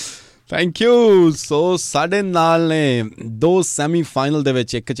 Thank you. ਸੋ ਸਾਡੇ ਨਾਲ ਨੇ 2 ਸੈਮੀ ਫਾਈਨਲ ਦੇ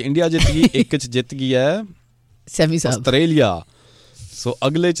ਵਿੱਚ, ਇੱਕ 'ਚ ਇੰਡੀਆ ਜਿੱਤ ਗਈ, ਇੱਕ 'ਚ ਜਿੱਤ ਗਈ ਹੈ ਸੈਮੀ ਆਸਟ੍ਰੇਲੀਆ। ਸੋ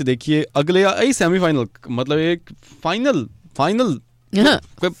ਅਗਲੇ 'ਚ ਦੇਖੀਏ, ਅਗਲੇ ਇਹ ਸੈਮੀ ਫਾਈਨਲ ਮਤਲਬ ਇੱਕ ਫਾਈਨਲ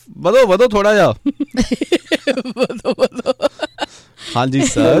ਵਧੋ ਥੋੜਾ ਜਿਹਾ। ਹਾਂਜੀ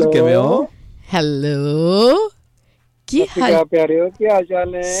ਸਰ, ਕਿਵੇਂ ਹੋ? ਹੈਲੋ, ਕੀ ਹਾਲ ਪਿਆਰਿਓ, ਕੀ ਹਾਲ ਚਾਲ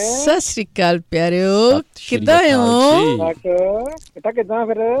ਨੇ? ਸਤਿ ਸ਼੍ਰੀ ਅਕਾਲ ਪਿਆਰਿਓ, ਕਿੱਦਾਂ ਹੋ? ਬੇਟਾ ਕਿੱਦਾਂ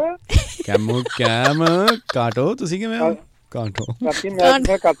ਫਿਰ? ਕੈਮ ਕਾਟੋ, ਤੁਸੀਂ ਕਿਵੇਂ ਹੋ? ਕਾਟੋ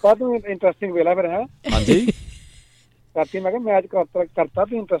ਮੈਂ ਕਰਤਾ ਤੂੰ ਇੰਟਰਸਟਿੰਗ ਵੇਲਾ ਫਿਰ ਹੈ। ਹਾਂਜੀ ਰਾਤੀ ਮੈਂ ਕਿਹਾ ਮੈਚ ਕਰਤਾ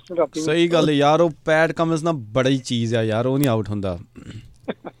ਤੂੰ ਇੰਟਰਸਟਿੰਗ ਰਾਤੀ। ਸਹੀ ਗੱਲ ਯਾਰ, ਉਹ ਪੈਟ ਕਮਿੰਸ ਨਾ ਬੜੀ ਚੀਜ਼ ਆ ਯਾਰ, ਉਹ ਨਹੀਂ ਆਊਟ ਹੁੰਦਾ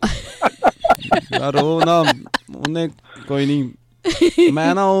ਯਾਰ। ਉਹ ਨਾ ਉਹਨੇ ਕੋਈ ਨਹੀਂ,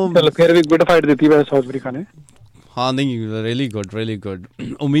 ਮੈਂ ਨਾ ਉਹ ਫਿਰ ਵੀ ਗੁੱਡ ਫਾਈਟ ਦਿੱਤੀ ਵੈਸੇ ਸਾਊਥ ਅਫਰੀਕਾ ਨੇ। ਹਾਂ ਨਹੀਂ, ਰੀਅਲੀ ਗੁੱਡ।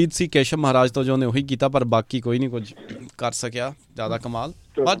 ਉਮੀਦ ਸੀ ਕੇਸ਼ਵ ਮਹਾਰਾਜ ਤੋਂ ਜੋ ਉਹਨੇ ਉਹੀ ਕੀਤਾ, ਪਰ ਬਾਕੀ ਕੋਈ ਨਹੀਂ ਕੁਝ ਕਰ ਸਕਿਆ ਜ਼ਿਆਦਾ ਕਮਾਲ।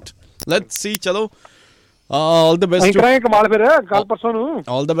 ਬਟ ਲੈਟਸ ਸੀ, ਚਲੋ ਆਲ ਦ ਬੈਸਟ। ਕਰਾਂਗੇ ਕਮਾਲ ਫਿਰ ਕੱਲ ਪਰਸੋਂ ਨੂੰ।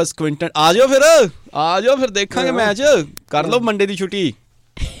 All the best Quinton. ਆ ਜਾਓ ਫਿਰ ਦੇਖਾਂਗੇ ਮੈਚ। ਕਰ ਲਓ ਮੰਡੇ ਦੀ ਛੁੱਟੀ।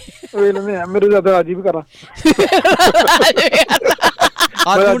 ਮੇਰੇ ਜ਼ਿਆਦਾ ਅੱਜ ਵੀ ਕਰਾਂ।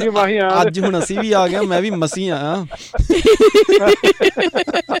 ਅੱਜ ਹੁਣ ਅਸੀਂ ਵੀ ਆ ਗਏ, ਮੈਂ ਵੀ ਮਸੀਂ ਆਇਆ।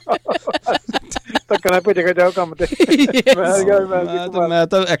 ਧੱਕਣਾ ਭੇਜ ਕੇ ਜਾਓ ਕੰਮ ਤੇ। ਮੈਂ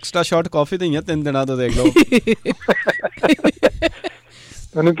ਤਾਂ ਐਕਸਟਰਾ ਸ਼ਾਟ ਕਾਫੀ ਦਈ ਆ 3 ਦਿਨਾਂ ਤੋਂ, ਦੇਖ ਲਓ।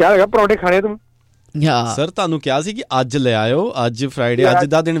 ਤੈਨੂੰ ਕਿਹਾ ਹੈਗਾ ਪਰੌਂਠੇ ਖਾਣੇ ਤੂੰ? ਸਰ ਤੁਹਾਨੂੰ ਕਿਹਾ ਸੀ ਕਿ ਅੱਜ ਲੈ ਆਇਓ, ਅੱਜ ਫਰਾਈਡੇ, ਅੱਜ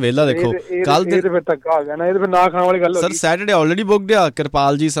ਦਾ ਦਿਨ ਵਿਹਲਾ। ਦੇਖੋ ਕੱਲ ਦਿਨ ਫਿਰ ਧੱਕਾ ਆ ਗਿਆ ਨਾ, ਇਹ ਫਿਰ ਨਾ ਖਾਣ ਵਾਲੀ ਗੱਲ ਹੋ ਗਈ। ਸਰ ਸੈਟਰਡੇ ਆਲਰੇਡੀ ਬੁੱਕਡ ਆ,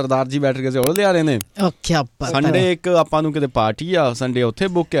 ਕਿਰਪਾਲ ਜੀ ਸਰਦਾਰ ਜੀ ਬੈਠ ਕੇ ਉਹ ਲਿਆ ਰਹੇ ਨੇ। ਸੰਡੇ ਇੱਕ ਆਪਾਂ ਨੂੰ ਕਿਤੇ ਪਾਰਟੀ ਆ, ਸੰਡੇ ਉੱਥੇ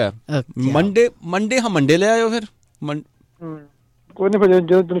ਬੁੱਕ ਆ। ਮੰਡੇ ਲੈ ਆਇਓ ਫਿਰ। ਕੋਈ ਨਹੀਂ, ਫਿਰ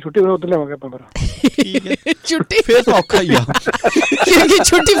ਜਦੋਂ ਤੈਨੂੰ ਛੁੱਟੀ ਹੋਣੀ ਉਦੋਂ ਲਿਆਵਾਂਗੇ ਆਪਾਂ। ਫਿਰ ਠੀਕ ਹੈ, ਛੁੱਟੀ ਫਿਰ ਤਾਂ ਔਖਾ ਹੀ ਆ, ਕਿਉਂਕਿ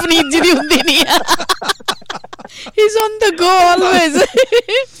ਛੁੱਟੀ ਪਨੀਤ ਜੀ ਦੀ ਹੁੰਦੀ ਨਹੀਂ ਆ। He's on the go always.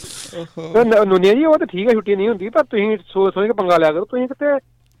 ਨੂਨੀਆ ਜੀ ਉਹ ਤਾਂ ਠੀਕ ਹੈ, ਛੁੱਟੀ ਨਹੀਂ ਹੁੰਦੀ, ਪਰ ਤੁਸੀਂ ਸੋਚ ਕੇ ਪੰਗਾ ਲਿਆ ਕਰੋ। ਤੁਸੀਂ ਕਿਤੇ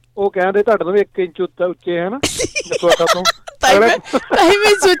ਉਹ ਕਹਿੰਦੇ ਤੁਹਾਡੇ ਤੋਂ ਵੀ 1 ਇੰਚ ਉੱਚੇ ਹੈ ਨਾ ਜਸਵਾਲ ਤੋਂ। ਤਾਂ ਮੈਂ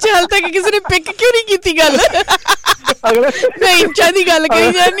ਸੋਚਿਆ ਹਾਲ ਤੱਕ ਕਿਸੇ ਨੇ ਪਿਕ ਕਿਉਂ ਨਹੀਂ ਕੀਤੀ ਗੱਲ। ਮੈਂ ਇੰਚਾਂ ਦੀ ਗੱਲ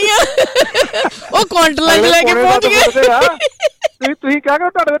ਕਰੀ ਜਾਂਦੀ ਆ, ਉਹ ਕੁਆਂਟਲਾਂ 'ਚ ਲੈ ਕੇ ਪਹੁੰਚ ਗਏ। ਤੁਸੀਂ ਕਿਹਾ ਕਿ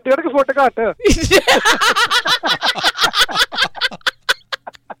ਤੁਹਾਡੇ 1.5 ਫੁੱਟ ਘੱਟ।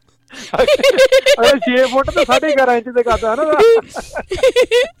 6 ਫੁੱਟ ਤੇ 11.5 ਇੰਚ ਦੇ ਕਰਦਾ ਨਾ।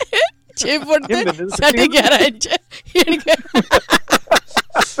 6 ਫੁੱਟ ਤੇ 11.5 ਇੰਚ।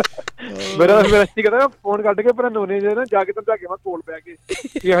 ਮੇਰਾ ਕਹਿੰਦਾ ਫੋਨ ਕੱਢ ਕੇ ਪਰ ਨੋਨੇ ਜੇ ਨਾ ਜਾ ਕੇ ਤਾਂ ਮੈਂ ਕੋਲ ਪੈ ਕੇ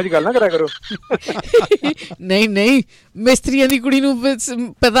ਇਹੋ ਜਿਹੀ ਗੱਲ ਨਾ ਕਰਿਆ ਕਰੋ। ਨਹੀਂ ਮਿਸਤਰੀਆਂ ਦੀ ਕੁੜੀ ਨੂੰ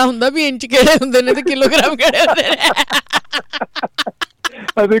ਪਤਾ ਹੁੰਦਾ ਵੀ ਇੰਚ ਕਿਹੜੇ ਹੁੰਦੇ ਨੇ ਤੇ ਕਿਲੋਗ੍ਰਾਮ ਕਿਹੜੇ ਹੁੰਦੇ ਨੇ।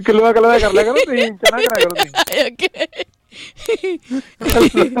 ਅਸੀਂ ਕਿਲੋਆਂ ਕਰ ਲਿਆ ਕਰੋ, ਤੁਸੀਂ ਇੰਚ ਨਾ ਕਰਿਆ ਕਰੋ ਤੁਸੀਂ।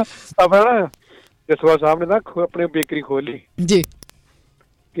 ਆਪਣਾ ਨਾ ਜਸਵਾਲ ਸਾਹਿਬ ਨੇ ਨਾ ਆਪਣੀ ਬੇਕਰੀ ਖੋਲੀ ਜੀ,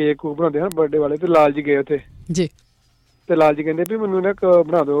 ਕੇਕ ਬਣਾਉਂਦੇ ਹਨ ਬਰਥਡੇ ਵਾਲੇ, ਤੇ ਲਾਲ ਜੀ ਗਏ ਉੱਥੇ ਜੀ, ਤੇ ਲਾਲ ਜੀ ਕਹਿੰਦੇ ਵੀ ਮੈਨੂੰ ਨਾ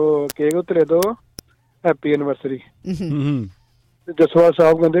ਬਣਾ ਦੋ ਕੇਕ ਉੱਤੇ ਦੋ ਹੈਪੀ ਐਨੀਵਰਸਰੀ। ਜਸਵਾਲ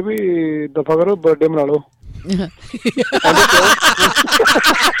ਸਾਹਿਬ ਕਹਿੰਦੇ ਵੀ ਦਫਾ ਕਰੋ ਬਰਥਡੇ ਮਨਾ ਲਓ।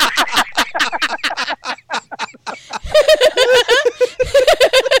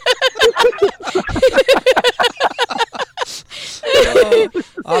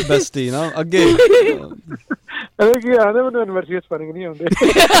 ਆ ਬੈਸਟੀ ਨਾ ਅੱਗੇ ਕੀ ਆਂਦੇ ਮੈਨੂੰ ਐਨੀਵਰਸਰੀ ਸਪੈਲਿੰਗ ਨਹੀਂ ਆਉਂਦੇ।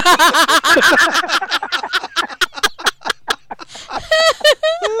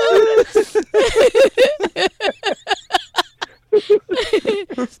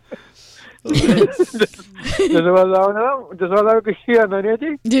 ਜਸਵਾਲ ਸਾਹਿਬ ਕੀ ਆਂਦਾ ਨੀ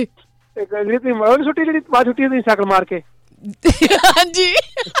ਜੀ ਜਿਹੜੀ ਤੁਸੀਂ ਮਾਰ ਛੁੱਟੀ, ਜਿਹੜੀ ਮਾਰ ਛੁੱਟੀ ਤੁਸੀਂ ਸ਼ਕਲ ਮਾਰ ਕੇ। ਹਾਂਜੀ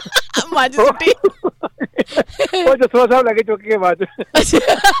ਮੱਝ ਛੁੱਟੀ ਉਹ ਜਸਵਾਲ ਸਾਹਿਬ ਲੈ ਕੇ ਚੁੱਕ ਕੇ ਬਾਅਦ ਚ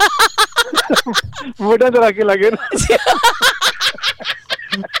ਮੋਢਿਆਂ ਤੇ ਰੱਖ ਕੇ ਲੱਗੇ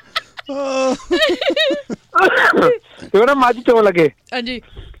ਤੇ ਉਹ ਨਾ ਮੱਝ ਚੋਣ ਲੱਗੇ। ਹਾਂਜੀ,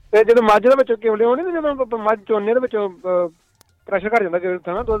 ਤੇ ਜਦੋਂ ਮੱਝ ਦੇ ਵਿੱਚੋਂ ਕਿਉਂ ਲਿਆਉਣੀ ਨਾ, ਜਦੋਂ ਮੱਝ ਚੋਣੇ ਦੇ ਵਿੱਚੋਂ ਪ੍ਰੈਸ਼ਰ ਘੱਟ ਜਾਂਦਾ ਕਿ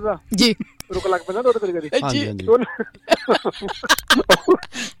ਨਾ ਦੁੱਧ ਦਾ ਜੀ, ਰੁਕ ਲੱਗ ਪੈਂਦਾ ਦੁੱਧ ਕਦੀ ਕਦੀ।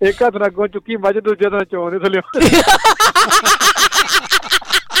 ਇੱਕ ਹੱਥ ਨਾਲ ਅੱਗੋਂ ਚੁੱਕੀ ਮੱਝ, ਦੂਜੇ ਤੋਂ ਚੋਣ ਦੇ ਥੱਲੇ।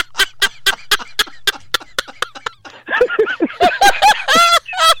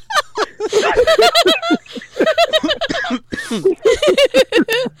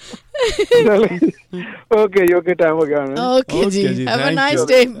 ਓਕੇ ਜੀ, ਓਕੇ ਟਾਈਮ ਹੋ ਗਿਆ। ਓਕੇ ਜੀ, have a nice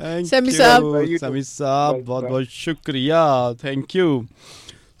day Sammy ਸਾਹਿਬ। ਸੈਮੀ ਸਾਹਿਬ ਬਹੁਤ ਬਹੁਤ ਸ਼ੁਕਰੀਆ, ਥੈਂਕ ਯੂ।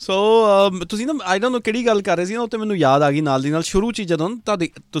 ਸੋ ਤੁਸੀਂ ਨਾ ਆਈ ਡੋਨਟ ਨੋ ਕਿਹੜੀ ਗੱਲ ਕਰ ਰਹੇ ਸੀ ਨਾ, ਉਹ ਤੇ ਮੈਨੂੰ ਯਾਦ ਆ ਗਈ ਨਾਲ ਦੀ ਨਾਲ। ਸ਼ੁਰੂ 'ਚ ਹੀ ਜਦੋਂ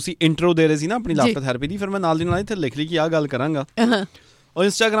ਤੁਸੀਂ ਇੰਟਰੋ ਦੇ ਰਹੇ ਸੀ ਨਾ ਆਪਣੀ ਲਾਫਟਰ ਥੈਰੇਪੀ ਦੀ, ਫਿਰ ਮੈਂ ਨਾਲ ਦੀ ਨਾਲ ਇੱਥੇ ਲਿਖ ਲਈ ਕਿ ਆਹ ਗੱਲ ਕਰਾਂਗਾ। ਔਰ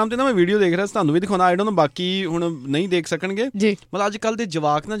ਇੰਸਟਾਗ੍ਰਾਮ ਤੇ ਨਾ ਮੈਂ ਵੀਡੀਓ ਦੇਖ ਰਿਹਾ ਸੀ, ਤੁਹਾਨੂੰ ਵੀ ਦਿਖਾਉਣਾ। ਆਈ ਡੋਨਟ ਨੋ ਬਾਕੀ ਹੁਣ ਨਹੀਂ ਦੇਖ ਸਕਣਗੇ। ਮਤਲਬ ਅੱਜ ਕੱਲ੍ਹ ਦੇ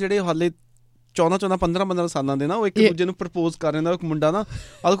ਜਵਾਕ ਨਾ ਜਿਹੜੇ ਹਾਲੇ 14 15 ਸਾਲਾਂ ਦੇ ਨਾ, ਉਹ ਇੱਕ ਦੂਜੇ ਨੂੰ ਪ੍ਰਪੋਜ਼ ਕਰ ਰਿਹਾ। ਇੱਕ ਮੁੰਡਾ ਨਾ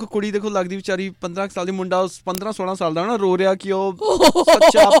ਆਹ ਕੋਈ ਕੁੜੀ ਦੇਖੋ ਲੱਗਦੀ ਵਿਚਾਰੀ 15 ਸਾਲ ਦੀ, ਮੁੰਡਾ 15-16 ਸਾਲ ਦਾ ਨਾ ਰੋ ਰਿਹਾ ਕਿ ਉਹ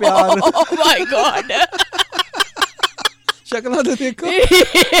ਸੱਚਾ ਪਿਆਰ। ਮਾਈ ਗॉड, ਸ਼ਕਲਾਂ ਤੇ ਦੇਖੋ।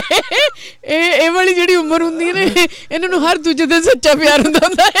 ਇਹ ਵਾਲੀ ਜਿਹੜੀ ਉਮਰ ਹੁੰਦੀ ਹੈ ਨਾ, ਇਹਨਾਂ ਨੂੰ ਹਰ ਦੂਜੇ ਦਿਨ ਸੱਚਾ ਪਿਆਰ ਹੁੰਦਾ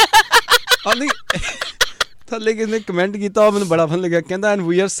ਹੈ। ਥੱਲੇ ਕਿਸੇ ਨੇ ਕਮੈਂਟ ਕੀਤਾ, ਉਹ ਮੈਨੂੰ ਬੜਾ ਫਨ ਲੱਗਿਆ, ਕਹਿੰਦਾ and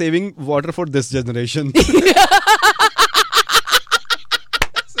we are saving water for this generation.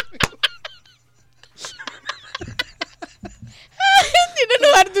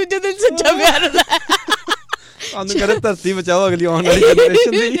 ਹਰ ਦੂਜੇ ਦਿਨ ਸੱਚਾ ਪਿਆਰ ਹੁੰਦਾ ਹੈ। ਸਾਨੂੰ ਕਹਿੰਦੇ ਧਰਤੀ ਬਚਾਓ ਅਗਲੀ ਆਉਣ ਵਾਲੀ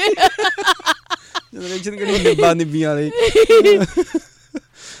ਜਨਰੇਸ਼ਨ ਦੀ। ਜਨਰੇਸ਼ਨ ਕਿਹੜੀ ਨਿੱਬਾ ਨਿੱਬੀਆਂ ਵਾਲੀ।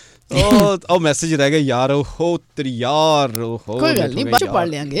 ਉਹ ਮੈਸੇਜ ਰਹਿ ਗਿਆ यार, ओहो तेरी यार, ओहो कोई गल नहीं, बाद में पढ़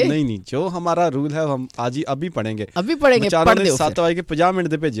लेंगे। नहीं जो हमारा रूल है हम आज ही अभी पढ़ेंगे। बेचारों ने 7:50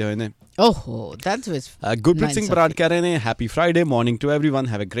 ਦੇ ਭੇਜੇ ਹੋਏ ਨੇ। ओहो दैट्स ਗੁਰਪ੍ਰੀਤ ਸਿੰਘ ਬਰਾੜ ਕਹਿ ਰਹੇ ਨੇ happy Friday morning to everyone,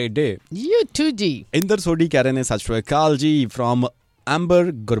 have a great day. You to जी। ਇੰਦਰ ਸੋਢੀ ਕਹਿ ਰਹੇ ਨੇ ਸਤਿ ਸ਼੍ਰੀ ਅਕਾਲ ਜੀ ਫਰੋਮ ਐਂਬਰ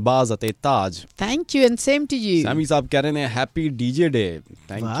ਗੁਰਬਾਜ਼ ਅਤੇ ਤਾਜ। Thank you and same to you. Semi ਸਾਹਿਬ ਕਹਿ ਰਹੇ ਨੇ happy DJ day.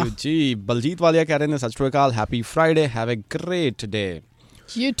 Thank you ਜੀ। ਬਲਜੀਤ ਵਾਲੀਆ ਕਹਿ ਰਹੇ ਨੇ ਸਤਿ ਸ਼੍ਰੀ ਅਕਾਲ, happy Friday, have a great day.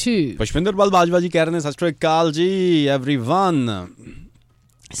 You too. Pushpinder ਬਲ ਬਾਜਵਾ ਜੀ ਕਹਿ ਰਹੇ ਨੇ ਸਤਿ ਸ਼੍ਰੀ ਅਕਾਲ ਜੀ एवरीवन।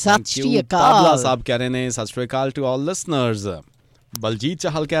 ਸਤਿ ਸ਼੍ਰੀ ਅਕਾਲ। ਬਾਬਲਾ ਸਾਹਿਬ ਕਹਿ ਰਹੇ ਨੇ ਸਤਿ ਸ਼੍ਰੀ ਅਕਾਲ to all listeners. Baljit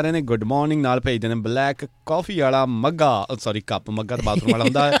Chahal ਕਹਿ ਰਹੇ ਨੇ ਗੁੱਡ ਮਾਰਨਿੰਗ, ਨਾਲ ਭੇਜਦੇ ਨੇ ਬਲੈਕ ਕਾਫੀ ਵਾਲਾ ਮੱਗਾ, ਸੌਰੀ ਕੱਪ, ਮੱਗਾ ਤਾਂ ਬਾਥਰੂਮ ਵਾਲਾ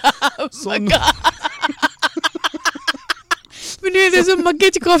ਹੁੰਦਾ ਹੈ। ਮੈਨੂੰ ਇਹਦੇ ਸੇ ਮੱਗੇ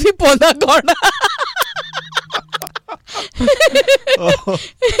 'ਚ ਕਾਫੀ ਪਾਉਂਦਾ ਕੌਣ?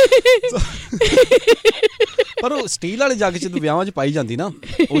 ਪਰ ਉਹ ਸਟੀਲ ਵਾਲੇ ਜੱਗ 'ਚ ਵਿਆਹਾਂ 'ਚ ਪਾਈ ਜਾਂਦੀ ਨਾ,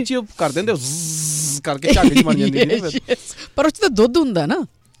 ਉਹ 'ਚ ਕਰ ਦਿੰਦੇ ਕਰਕੇ ਝੱਗ 'ਚ ਬਣ ਜਾਂਦੀ। ਪਰ ਉਹ 'ਚ ਤਾਂ ਦੁੱਧ ਹੁੰਦਾ ਨਾ।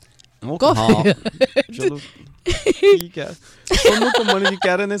 ਚਲੋ ਠੀਕ ਹੈ। ਸੋਨੂ ਘੁੰਮਣ ਜੀ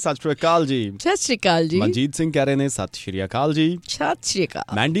ਕਹਿ ਰਹੇ ਨੇ ਸਤਿ ਸ਼੍ਰੀ ਅਕਾਲ ਜੀ। ਸਤਿ ਸ਼੍ਰੀ ਅਕਾਲ ਜੀ। ਮਨਜੀਤ ਸਿੰਘ ਕਹਿ ਰਹੇ ਨੇ ਸਤਿ ਸ਼੍ਰੀ ਅਕਾਲ ਜੀ। ਸਤਿ ਸ਼੍ਰੀ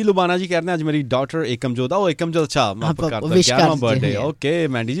ਅਕਾਲ। ਮੈਂਡੀ ਲੁਬਾਨਾ ਜੀ ਕਹਿ ਰਹੇ ਨੇ ਅੱਜ ਮੇਰੀ ਡਾਟਰ ਏਕਮਜੋਤ ਉਹ ਏਕਮਜੋਤ ਅੱਛਾ ਮਾਫ ਕਰਦਾ 11ਵਾਂ ਬਰਥਡੇ। ਓਕੇ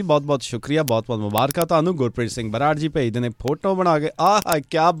ਮੈਂਡੀ ਜੀ ਬਹੁਤ ਬਹੁਤ ਸ਼ੁਕਰੀਆ, ਬਹੁਤ ਬਹੁਤ ਮੁਬਾਰਕਾਂ ਤੁਹਾਨੂੰ। ਗੁਰਪ੍ਰੀਤ ਸਿੰਘ ਬਰਾੜ ਜੀ ਭੇਜਦੇ ਨੇ ਫੋਟੋ ਬਣਾ ਕੇ। ਆਹ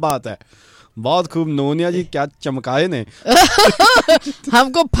ਕਿਆ ਬਾਤ ਹੈ, बहुत खूब। नोनिया जी क्या चमकाए ने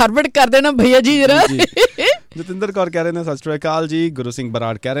हमको फॉरवर्ड कर देना भैया जी जरा। जतिंदर कौर कह रहे ने सत श्री अकाल जी। गुरु सिंह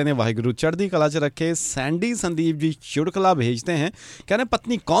बराड़ कह रहे ने वाहिगुरु चढ़ती कला च रखे। सैंडी संदीप जी चुड़कला भेजते हैं, कह रहे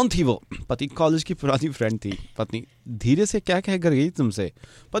पत्नी कौन थी वो? पति कॉलेज की पुरानी फ्रेंड थी। पत्नी धीरे से क्या कह कर गई तुमसे?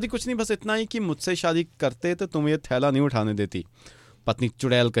 पति कुछ नहीं, बस इतना ही कि मुझसे शादी करते तो तुम ये थैला नहीं उठाने देती। पत्नी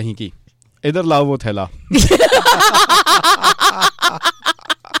चुड़ैल कहीं की, इधर लाओ वो थैला।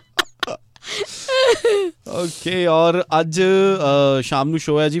 ਓਕੇ। ਔਰ ਅੱਜ ਸ਼ਾਮ ਨੂੰ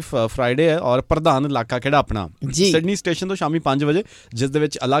ਸ਼ੋਅ ਹੈ ਜੀ, ਫਰਾਈਡੇ ਹੈ ਔਰ ਪ੍ਰਧਾਨ ਇਲਾਕਾ ਕਿਹੜਾ ਆਪਣਾ ਸਿਡਨੀ ਸਟੇਸ਼ਨ ਤੋਂ ਸ਼ਾਮੀ 5 ਵਜੇ, ਜਿਸ ਦੇ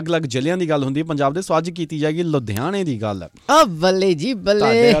ਵਿੱਚ ਅਲੱਗ-ਅਲੱਗ ਜ਼ਿਲ੍ਹਿਆਂ ਦੀ ਗੱਲ ਹੁੰਦੀ ਹੈ ਪੰਜਾਬ ਦੇ। ਸੋ ਅੱਜ ਕੀਤੀ ਜਾਏਗੀ ਲੁਧਿਆਣੇ ਦੀ ਗੱਲ। ਆ ਬੱਲੇ ਜੀ ਬੱਲੇ,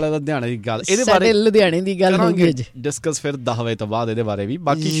 ਤੁਹਾਡੇ ਵਾਲਾ ਲੁਧਿਆਣੇ ਦੀ ਗੱਲ। ਇਹਦੇ ਬਾਰੇ ਲੁਧਿਆਣੇ ਦੀ ਗੱਲ ਹੋਗੀ ਅੱਜ ਡਿਸਕਸ ਫਿਰ 10 ਵਜੇ ਤੋਂ ਬਾਅਦ ਇਹਦੇ ਬਾਰੇ ਵੀ।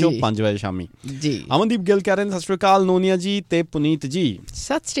 ਬਾਕੀ ਸ਼ੋਅ 5 ਵਜੇ ਸ਼ਾਮੀ ਜੀ। ਅਮਨਦੀਪ ਗਿੱਲ ਕਹਿ ਰਹੇ ਨੇ ਸਤਿ ਸ਼੍ਰੀ ਅਕਾਲ नोनिया जी ਤੇ पुनीत जी।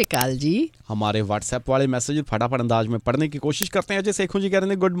 सत श्री अकाल जी। हमारे व्हाट्सएप वाले मैसेज फटाफट अंदाज में पढ़ने की कोशिश करते हैं। अजय सेखों जी कह रहे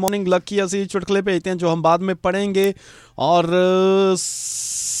हैं गुड मॉर्निंग लकी, असी चुटकुले भेजते हैं जो हम बाद में पढ़ेंगे। और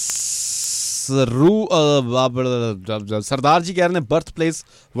सरदार जी कह रहे हैं birth place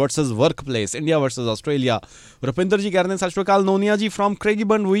versus work place, India versus Australia. Rupinder ji कह रहे हैं सत श्री अकाल Nonia ji from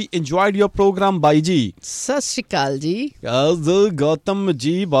Craigieburn, we enjoyed your programme बाई जी। सत श्री अकाल जी। गौतम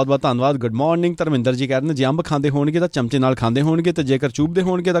जी बहुत बहुत धन्यवाद, गुड मॉर्निंग। धर्मिंदर जी कह रहे हैं जे अंब खांदे होणगे तां चमचे नाल खांदे होणगे ते जेकर चूबदे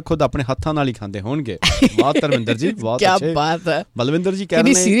होणगे तां खुद अपने हत्थां नाल ही खांदे होणगे। बहुत धर्मिंदर जी बहुत क्या अच्छे। बात है। बलविंदर जी कह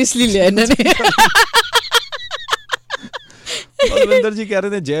रहे हैं सीरियसली लिया इन्होंने। बलविंदर जी कह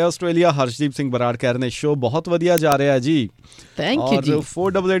रहे हैं जय ऑस्ट्रेलिया। हर्षदीप सिंह बराड़ कह रहे हैं शो बहुत वधिया जा रहा है जी। थैंक यू जी।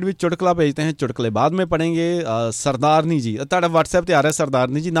 488 भी चुटकला भेजते हैं, चुटकले बाद में पढ़ेंगे। सरदारनी जी ਤੁਹਾਡਾ WhatsApp ਤੇ ਆ ਰਿਹਾ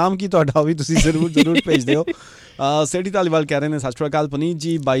सरदारनी जी, ਨਾਮ ਕੀ ਤੁਹਾਡਾ ਵੀ ਤੁਸੀਂ ਜ਼ਰੂਰ ਭੇਜ ਦਿਓ। ਸੇਠੀ ਧਾਲੀਵਾਲ ਕਹਿ ਰਹੇ ਨੇ ਸਤਿ ਸ਼੍ਰੀ ਅਕਾਲ ਪੁਨੀਤ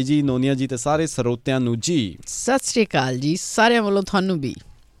ਜੀ, ਬਾਈ ਜੀ, ਨੋਨੀਆ ਜੀ ਤੇ ਸਾਰੇ ਸਰੋਤਿਆਂ ਨੂੰ ਜੀ ਸਤਿ ਸ਼੍ਰੀ ਅਕਾਲ ਜੀ। ਸਾਰਿਆਂ ਵੱਲੋਂ ਤੁਹਾਨੂੰ ਵੀ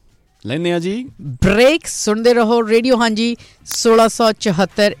ਲੈਨੇ ਆ ਜੀ ਬ੍ਰੇਕ। ਸੁਣਦੇ ਰਹੋ ਰੇਡੀਓ ਹਾਂਜੀ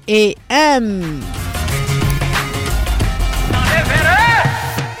 1674 AM।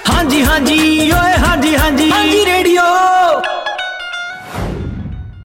 ਹਾਂਜੀ ਹਾਂਜੀ ਓਏ ਹਾਂਜੀ ਹਾਂਜੀ ਹਾਂਜੀ ਰੇਡੀਓ